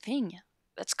voluntary thing,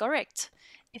 that's correct.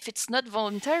 if it's not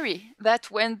voluntary, that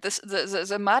when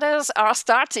the matters are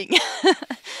starting.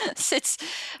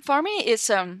 For me, it's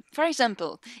for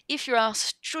example, if you are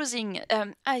choosing,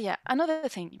 another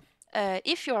thing,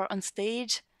 if you are on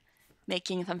stage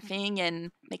making something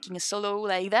and making a solo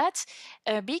like that,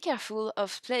 be careful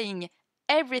of playing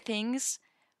everything's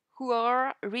who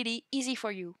are really easy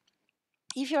for you.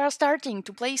 If you are starting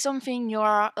to play something you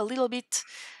are a little bit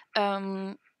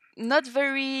not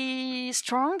very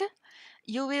strong,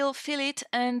 you will feel it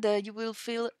and you will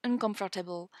feel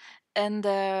uncomfortable. And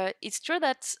it's true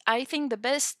that I think the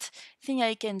best thing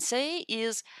I can say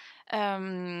is,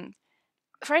 um,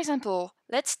 for example,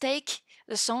 let's take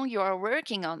the song you are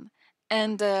working on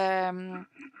and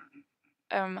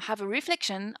have a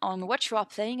reflection on what you are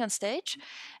playing on stage,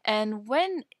 and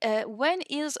when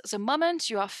is the moment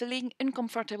you are feeling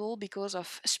uncomfortable because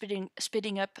of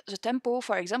speeding up the tempo,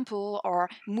 for example, or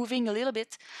moving a little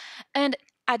bit. And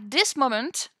at this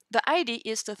moment, the idea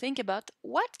is to think about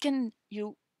what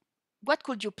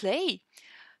could you play,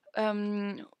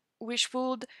 um, which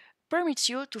would permit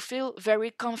you to feel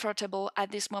very comfortable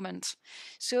at this moment.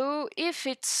 So if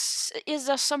is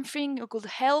there something you could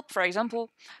help, for example,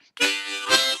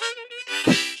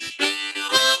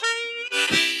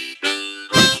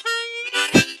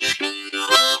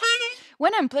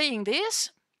 when I'm playing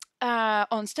this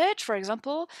on stage, for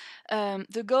example,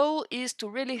 the goal is to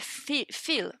really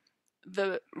feel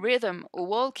the rhythm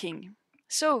walking.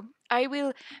 So I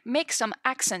will make some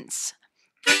accents.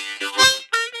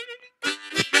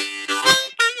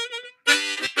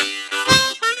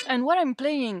 And when I'm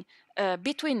playing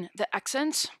between the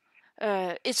accents,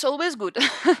 it's always good.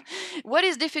 What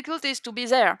is difficult is to be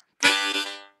there.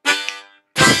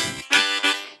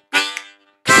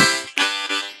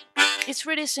 It's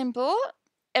really simple.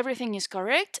 Everything is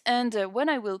correct. And when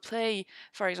I will play,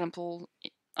 for example,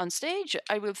 on stage,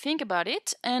 I will think about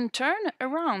it and turn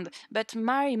around. But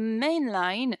my main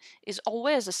line is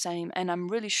always the same, and I'm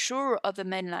really sure of the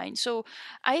main line. So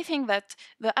I think that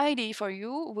the idea for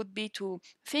you would be to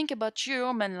think about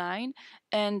your main line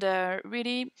and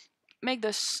really make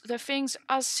the things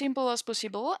as simple as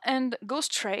possible and go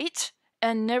straight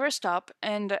and never stop,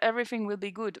 and everything will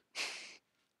be good.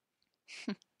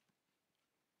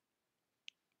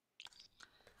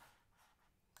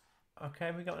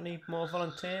 Okay, we got any more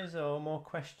volunteers or more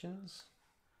questions?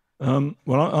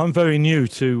 Well, I'm very new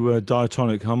to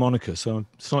diatonic harmonica, so I'm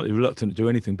slightly reluctant to do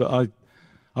anything. But I've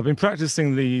been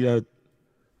practicing the you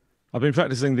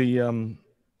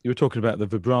were talking about the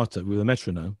vibrato with a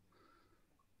metronome.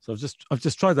 So I've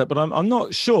just tried that, but I'm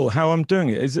not sure how I'm doing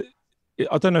it. Is it?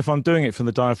 I don't know if I'm doing it from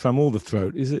the diaphragm or the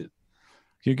throat. Is it?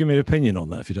 Can you give me an opinion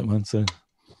on that, if you don't mind? So.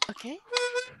 Okay.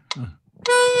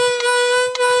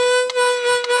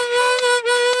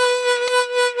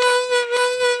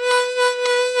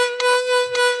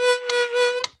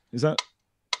 Is that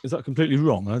completely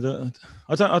wrong? I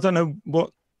don't know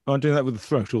what. Am I doing that with the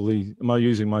throat, or am I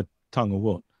using my tongue, or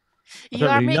what? You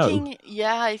are really making, know.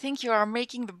 yeah, I think you are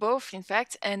making the both, in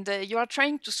fact, and you are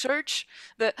trying to search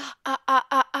the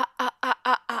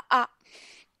ah.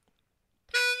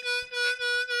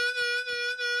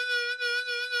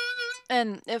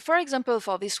 And for example,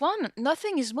 for this one,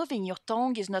 nothing is moving. Your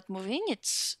tongue is not moving.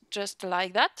 It's just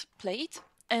like that, played,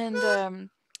 and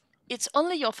it's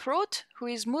only your throat who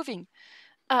is moving.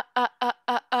 Yeah.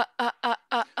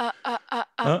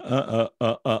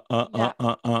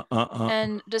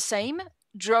 And the same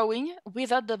drawing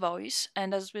without the voice,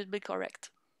 and that will be correct.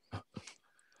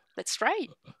 Let's try.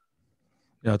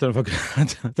 Yeah, I don't know if I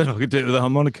can do it with a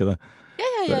harmonica though.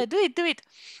 Yeah. Do it.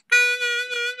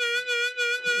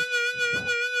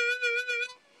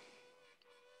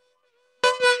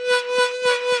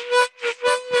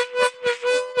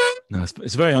 No,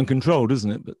 it's very uncontrolled,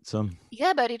 isn't it? But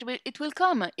yeah, but it will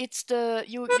come. It's the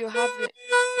you have the,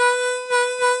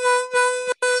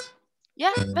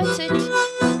 yeah, that's it.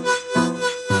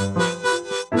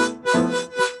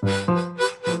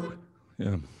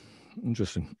 Yeah,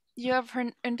 interesting. You have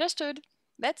understood.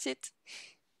 That's it.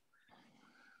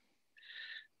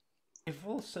 We've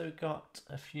also got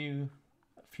a few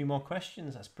more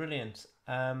questions. That's brilliant.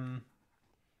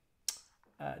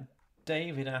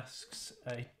 David asks,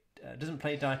 doesn't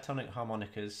play diatonic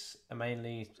harmonicas,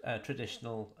 mainly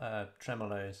traditional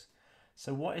tremolos.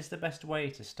 So what is the best way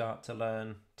to start to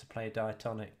learn to play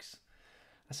diatonics?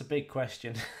 That's a big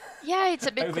question. Yeah, it's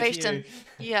a big question.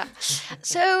 Yeah.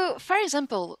 So, for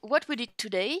example, what we did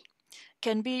today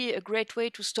can be a great way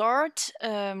to start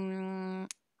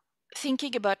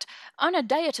thinking about, on a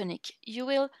diatonic, you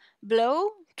will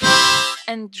blow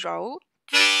and draw,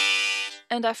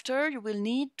 and after you will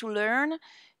need to learn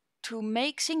to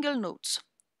make single notes.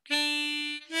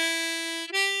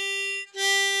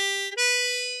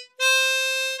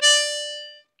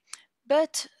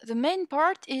 But the main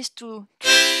part is to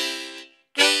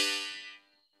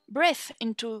breathe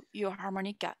into your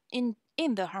harmonica, in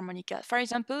the harmonica. For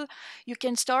example, you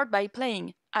can start by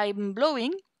playing I'm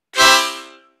blowing,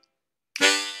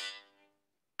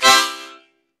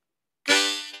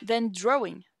 then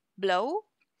drawing, blow,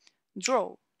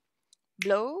 draw,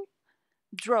 blow,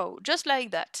 draw, just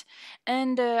like that.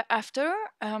 And after,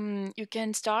 you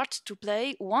can start to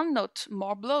play one note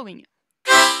more blowing.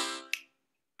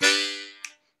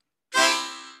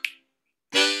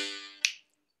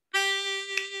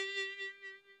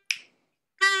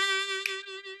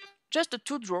 Just a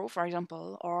two draw, for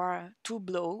example, or two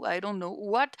blow, I don't know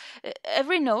what.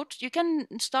 Every note, you can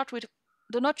start with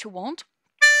the note you want,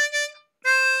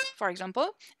 for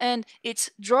example, and it's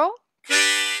draw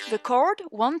the chord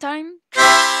one time.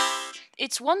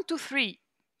 It's 1, 2, 3.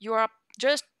 You are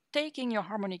just taking your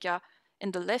harmonica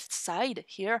in the left side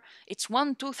here. It's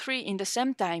 1, 2, 3 in the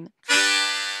same time.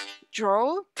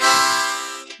 Draw,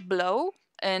 blow,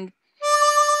 and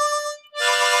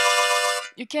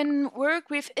you can work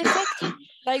with effect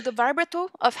like the vibrato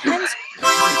of hands.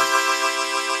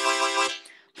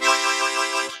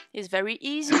 It's very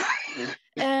easy.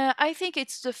 I think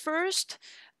it's the first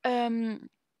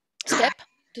step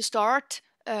to start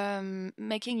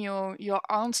making your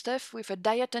own stuff with a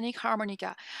diatonic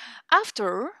harmonica.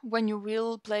 After, when you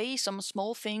will play some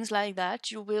small things like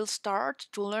that, you will start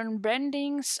to learn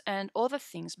bendings and other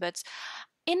things. But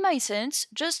in my sense,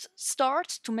 just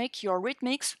start to make your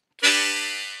rhythmics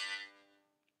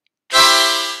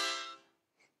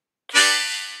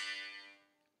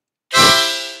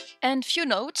and few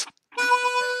notes.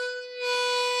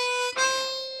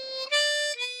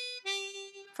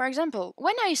 For example,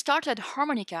 when I started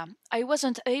harmonica, I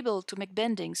wasn't able to make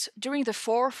bendings. During the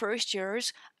 4 first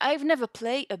years, I've never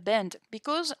played a bend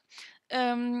because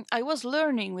I was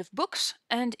learning with books,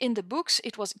 and in the books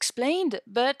it was explained.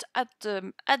 But at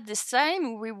this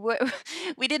time,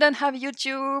 we didn't have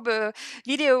YouTube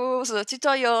videos,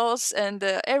 tutorials, and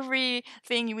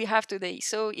everything we have today.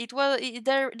 So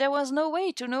there was no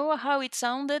way to know how it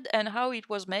sounded and how it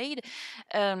was made.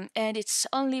 And it's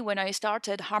only when I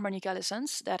started harmonica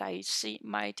lessons that I see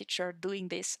my teacher doing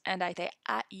this, and I say,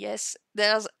 ah, yes,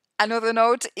 there's another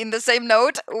note in the same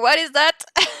note. What is that?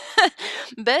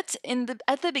 But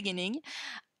at the beginning,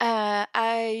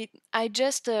 I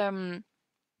just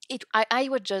I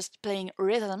was just playing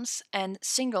rhythms and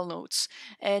single notes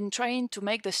and trying to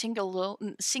make the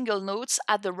single notes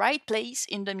at the right place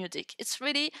in the music. It's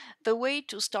really the way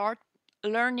to start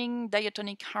learning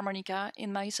diatonic harmonica.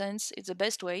 In my sense, it's the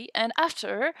best way. And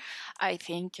after, I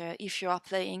think if you are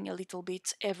playing a little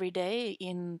bit every day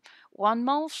in 1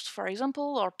 month, for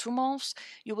example, or 2 months,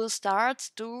 you will start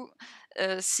to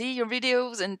see your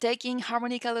videos and taking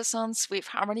harmonica lessons with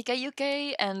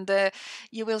HarmonicaUK, and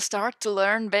you will start to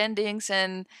learn bendings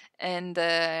and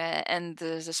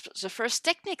the first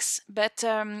techniques. But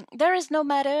there is no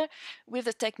matter with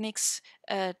the techniques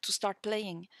to start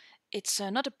playing. It's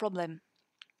not a problem.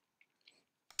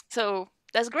 So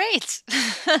that's great.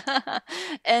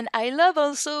 And I love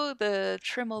also the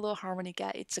tremolo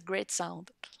harmonica. It's a great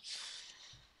sound.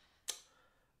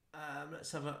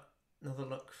 Let's have another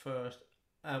look first.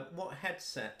 What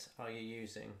headset are you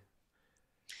using?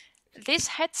 This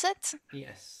headset?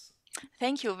 Yes.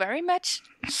 Thank you very much.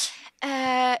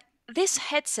 This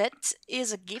headset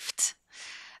is a gift,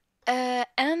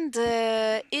 and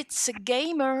it's a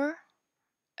gamer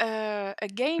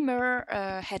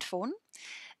headphone.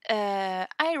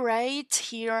 I write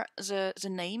here the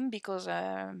name because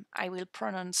I will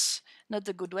pronounce not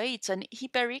the good way. It's an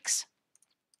HyperX.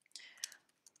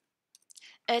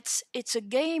 It's a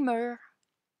gamer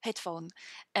headphone,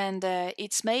 and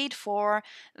it's made for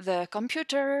the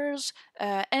computers,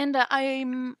 and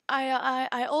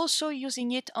I also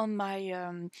using it on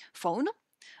my phone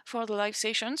for the live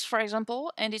sessions, for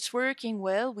example, and it's working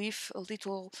well with a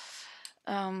little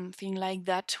thing like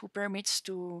that who permits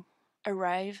to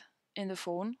arrive in the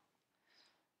phone.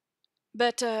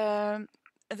 But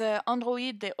the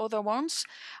Android, the other ones,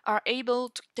 are able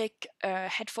to take a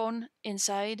headphone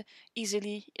inside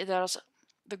easily. There's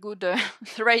the good, the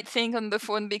right thing on the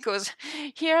phone, because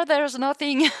here there's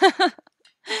nothing.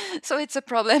 So it's a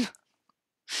problem.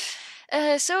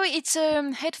 So it's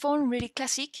a headphone really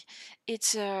classic.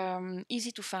 It's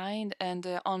easy to find, and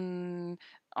on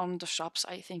the shops,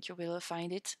 I think you will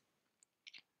find it.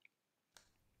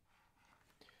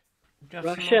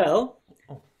 Rachelle,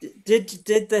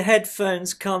 did the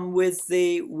headphones come with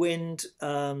the wind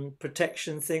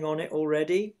protection thing on it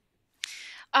already?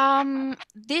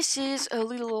 This is a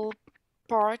little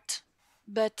part,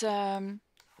 but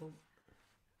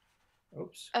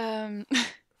Oops.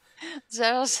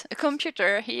 there's a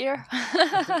computer here.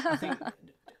 I think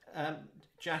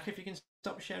Jack, if you can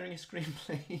stop sharing a screen,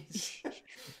 please.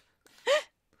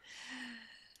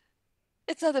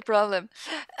 It's not a problem.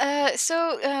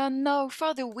 No,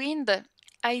 for the wind,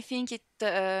 I think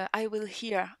I will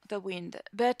hear the wind.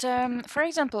 But for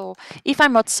example, if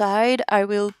I'm outside, I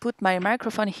will put my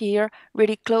microphone here,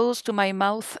 really close to my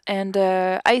mouth, and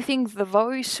I think the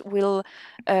voice will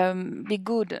be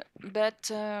good. But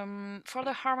for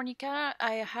the harmonica,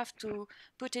 I have to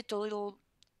put it a little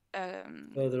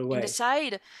Further in the away.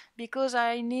 side because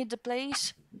I need the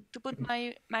place to put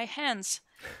my hands.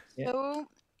 Yeah. So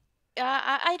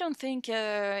I don't think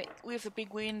with the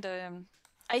big wind.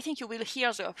 I think you will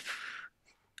hear the.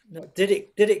 No, did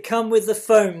it come with the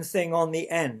foam thing on the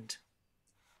end?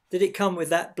 Did it come with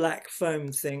that black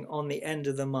foam thing on the end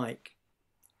of the mic?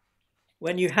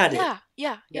 When you had it?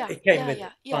 Yeah. It came with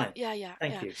it. Fine. Yeah.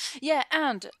 Thank you. Yeah,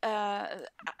 and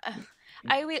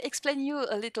I will explain you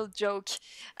a little joke.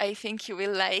 I think you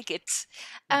will like it.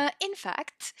 In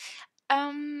fact,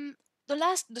 the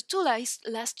two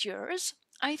last years,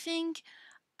 I think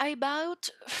I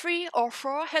bought 3 or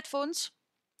 4 headphones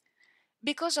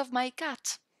because of my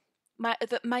cat,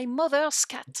 my mother's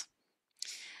cat.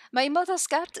 My mother's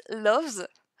cat loves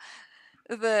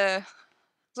the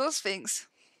those things.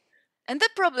 And the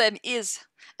problem is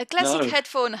a classic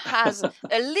headphone has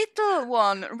a little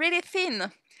one, really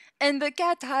thin, and the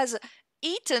cat has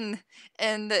eaten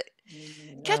and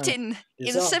cut in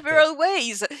Disaster. several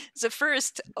ways. The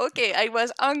first, okay, I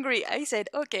was hungry. I said,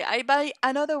 okay, I buy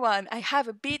another one. I have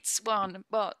a Beats one.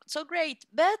 Well, so great,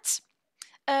 but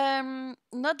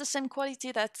not the same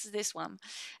quality that this one.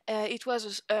 It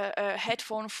was a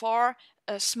headphone for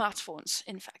smartphones,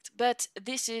 in fact. But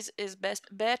this is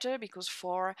better because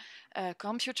for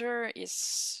computer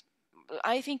is,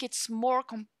 I think it's more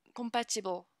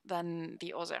compatible than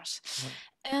the others.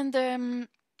 And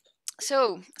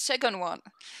so second one,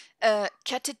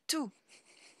 Cat 2.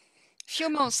 Few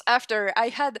months after, I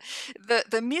had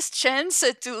the mischance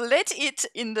to let it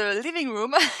in the living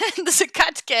room, and the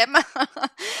cat came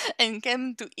and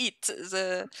came to eat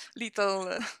the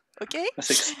little. Okay. That's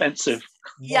expensive.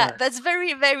 Yeah, that's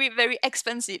very, very, very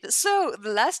expensive. So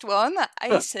the last one,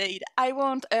 I said I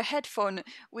want a headphone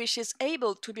which is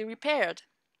able to be repaired,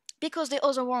 because the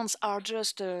other ones are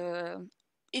just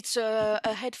it's a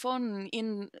headphone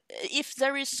in if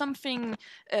there is something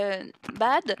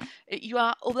bad, you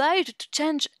are obliged to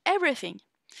change everything.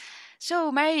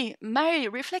 So my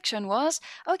reflection was,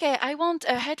 okay, I want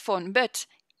a headphone, but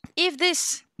if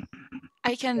this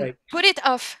I can put it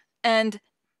off and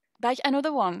buy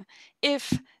another one.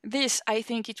 If this, I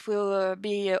think it will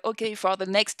be okay for the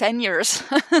next 10 years.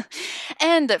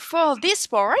 And for this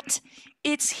part,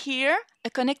 it's here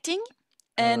connecting.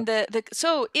 And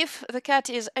so if the cat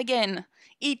is again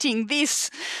eating this,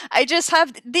 I just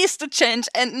have this to change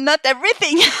and not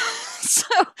everything. So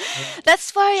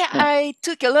that's why I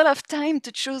took a lot of time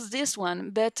to choose this one.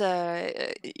 But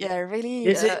yeah, really,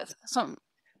 Is it some.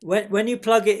 When you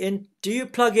plug it in, do you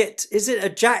plug it? Is it a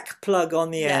jack plug on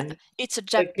the end? It's a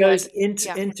jack that goes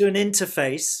plug. into an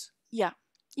interface. Yeah.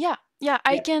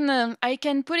 I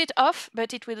can put it off,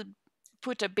 but it will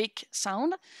put a big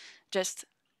sound. Just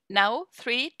now,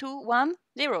 3, 2, 1,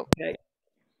 0. Okay.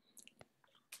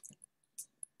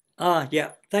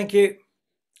 Yeah. Thank you.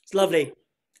 It's lovely.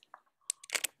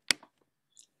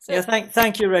 So, yeah.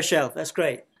 Thank you, Rachelle. That's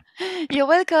great. You're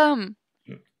welcome.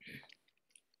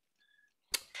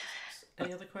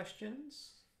 Any other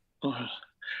questions? I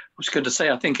was going to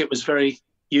say, I think it was very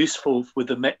useful with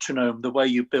the metronome, the way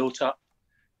you built up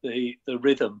the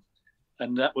rhythm,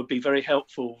 and that would be very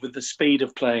helpful with the speed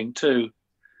of playing too,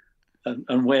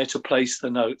 and where to place the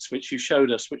notes, which you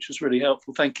showed us, which was really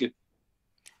helpful. Thank you.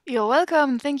 You're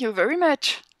welcome. Thank you very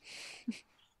much.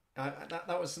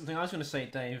 That was something I was going to say,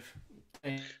 David.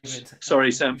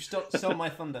 Sorry, Sam. You stole my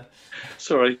thunder.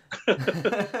 Sorry.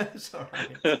 It's all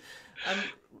right.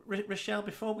 Rachelle,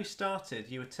 before we started,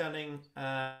 you were telling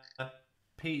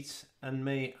Pete and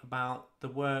me about the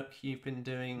work you've been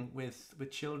doing with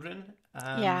children.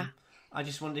 Yeah. I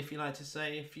just wondered if you'd like to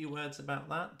say a few words about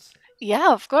that.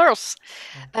 Yeah, of course.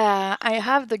 I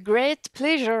have the great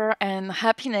pleasure and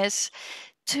happiness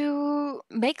to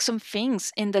make some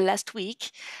things in the last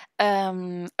week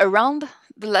around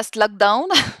the last lockdown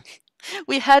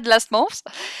we had last month.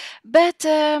 But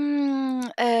I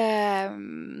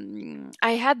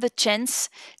had the chance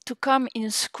to come in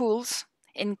schools,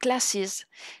 in classes,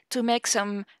 to make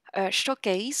some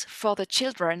showcase for the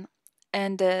children.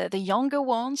 and the younger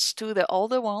ones to the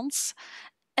older ones.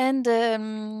 And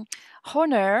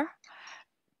Honor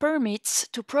permits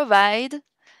to provide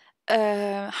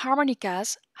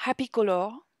harmonicas, happy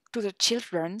color, to the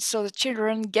children, so the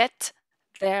children get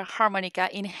their harmonica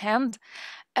in hand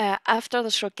after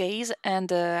the showcase, and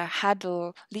had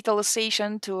a little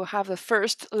session to have the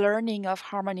first learning of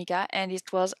harmonica, and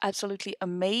it was absolutely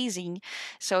amazing.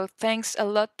 So thanks a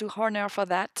lot to Horner for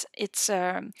that. It's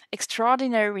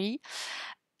extraordinary,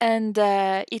 and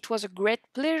it was a great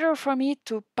pleasure for me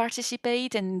to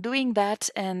participate in doing that,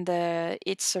 and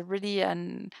it's a really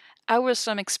an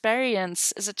awesome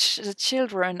experience. The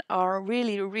children are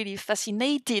really, really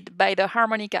fascinated by the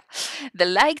harmonica. They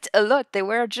liked a lot. They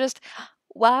were just,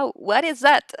 wow, what is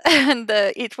that? And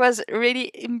it was really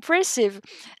impressive.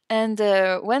 And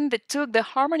when they took the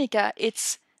harmonica,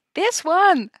 it's this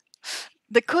one,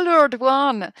 the colored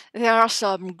one. There are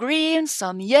some green,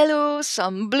 some yellow,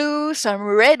 some blue, some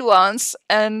red ones,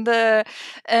 and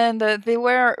they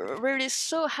were really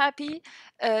so happy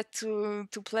to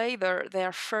play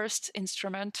their first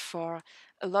instrument. For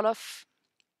a lot of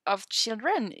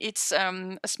children, it's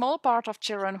a small part of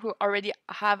children who already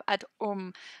have at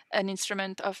home an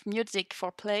instrument of music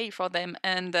for play for them,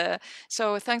 and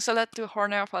so thanks a lot to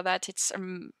Horner for that. It's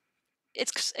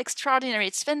extraordinary.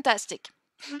 It's fantastic.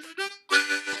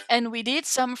 And we did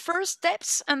some first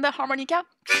steps on the harmonica.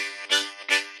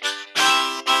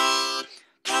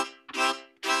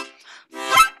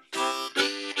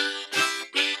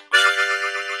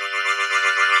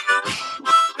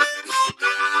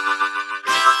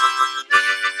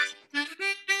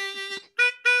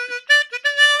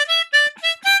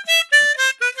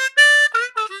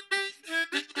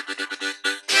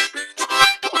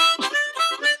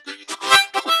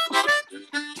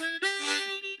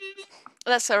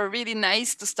 That's really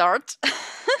nice to start.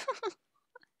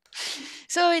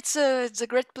 So it's a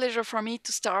great pleasure for me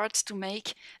to start to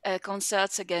make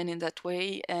concerts again in that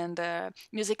way, and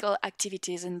musical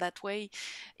activities in that way.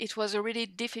 It was a really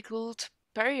difficult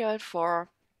period for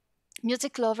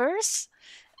music lovers,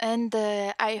 and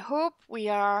I hope we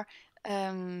are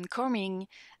coming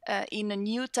in a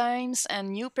new times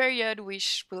and new period,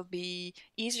 which will be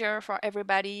easier for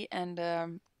everybody,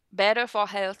 and better for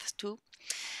health too.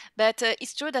 But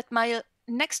it's true that my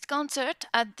next concert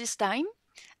at this time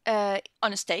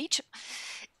on a stage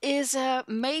is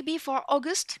maybe for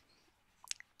August,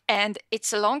 and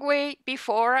it's a long way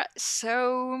before.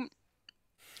 So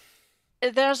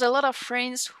there's a lot of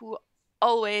friends who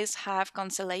always have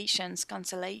cancellations.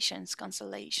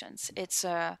 It's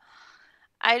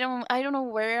I don't know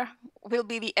where will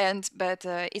be the end, but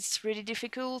it's really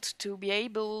difficult to be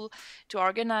able to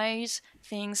organize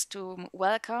things to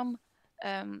welcome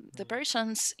the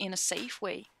persons in a safe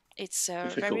way. It's very,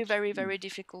 Difficult. very, very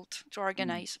difficult to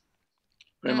organize.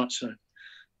 Very much so.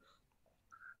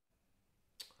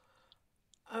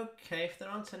 Okay, if there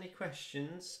aren't any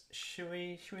questions, should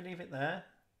we leave it there?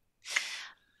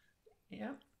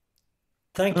 Yeah.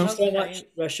 Thank you so Okay. much,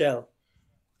 Rachelle.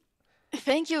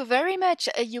 Thank you very much.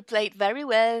 You played very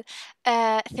well.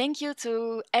 Thank you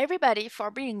to everybody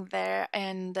for being there,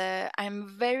 and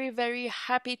I'm very, very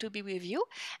happy to be with you.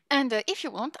 And if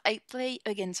you want, I play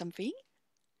again something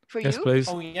for Yes, you. please.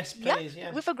 Oh yes, Yeah, please.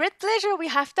 Yeah. with a great pleasure. We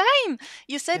have time.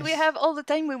 You said we Yes. have all the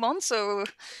time we want, so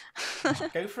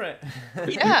Go for it.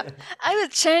 yeah. I will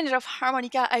change of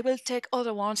harmonica. I will take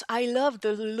other ones. I love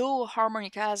the low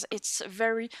harmonicas. It's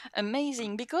very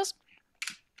amazing because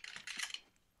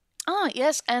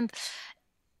yes, and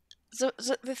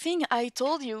the thing I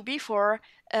told you before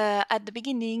at the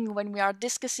beginning when we are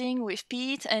discussing with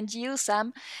Pete and you,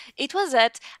 Sam, it was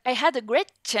that I had a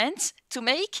great chance to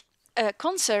make a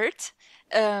concert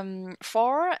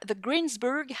for the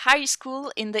Greensburg High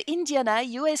School in the Indiana,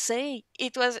 USA.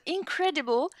 It was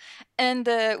incredible, and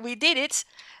we did it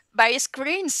by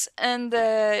screens, and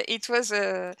it was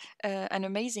an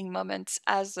amazing moment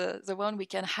as the one we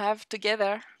can have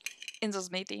together in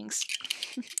those meetings.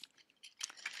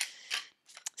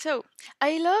 So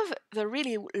I love the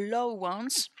really low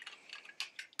ones.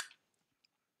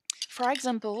 For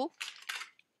example,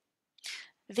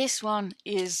 this one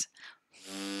is.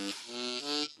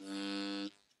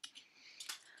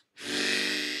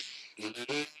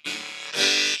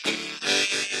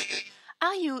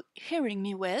 Are you hearing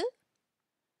me well?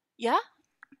 Yeah?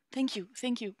 Thank you,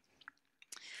 thank you.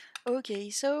 Okay,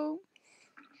 so.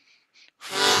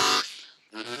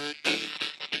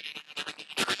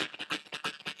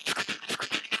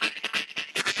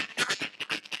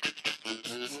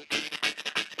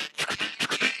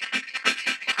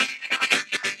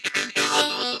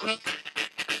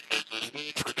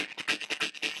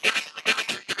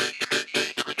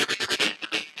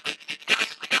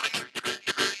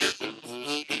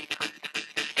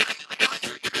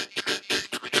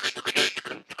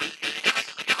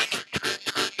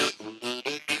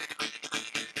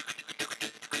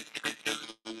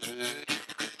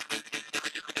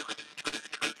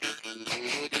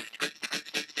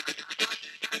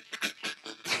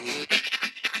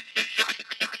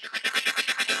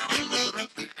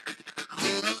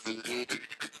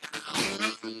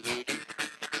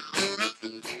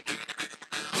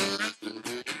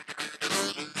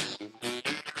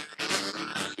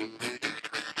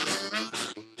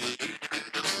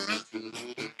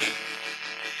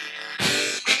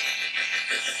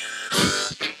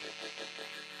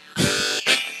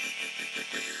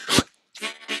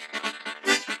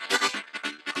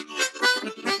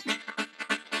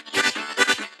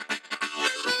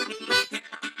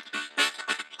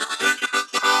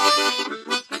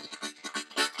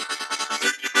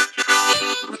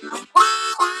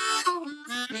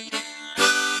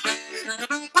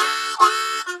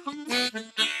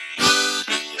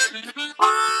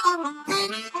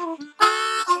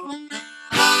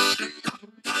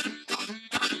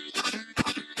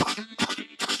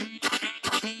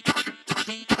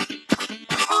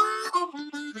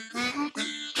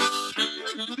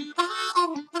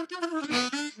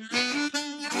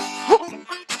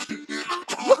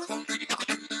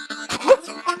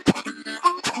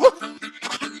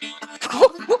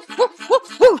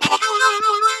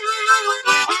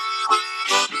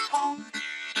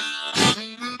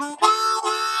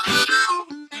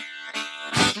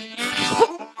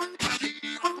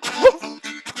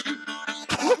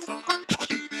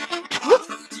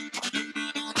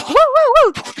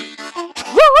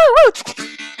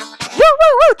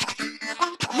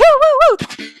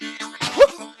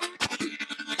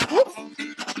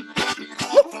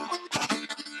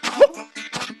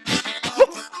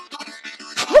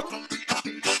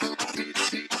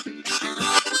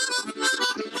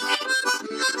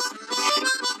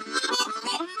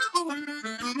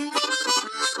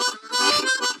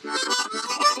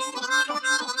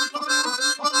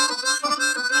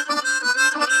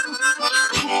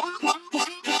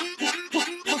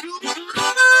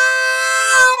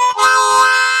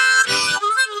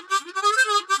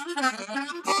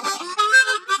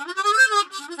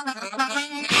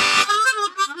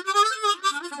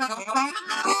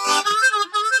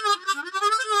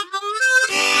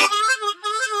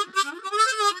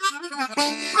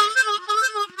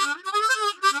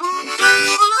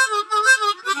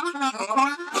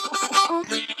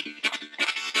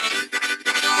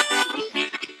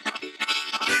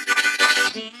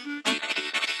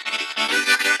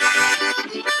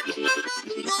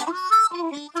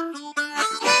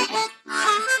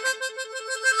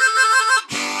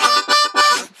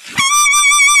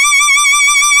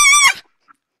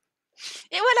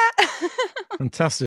 fantastic.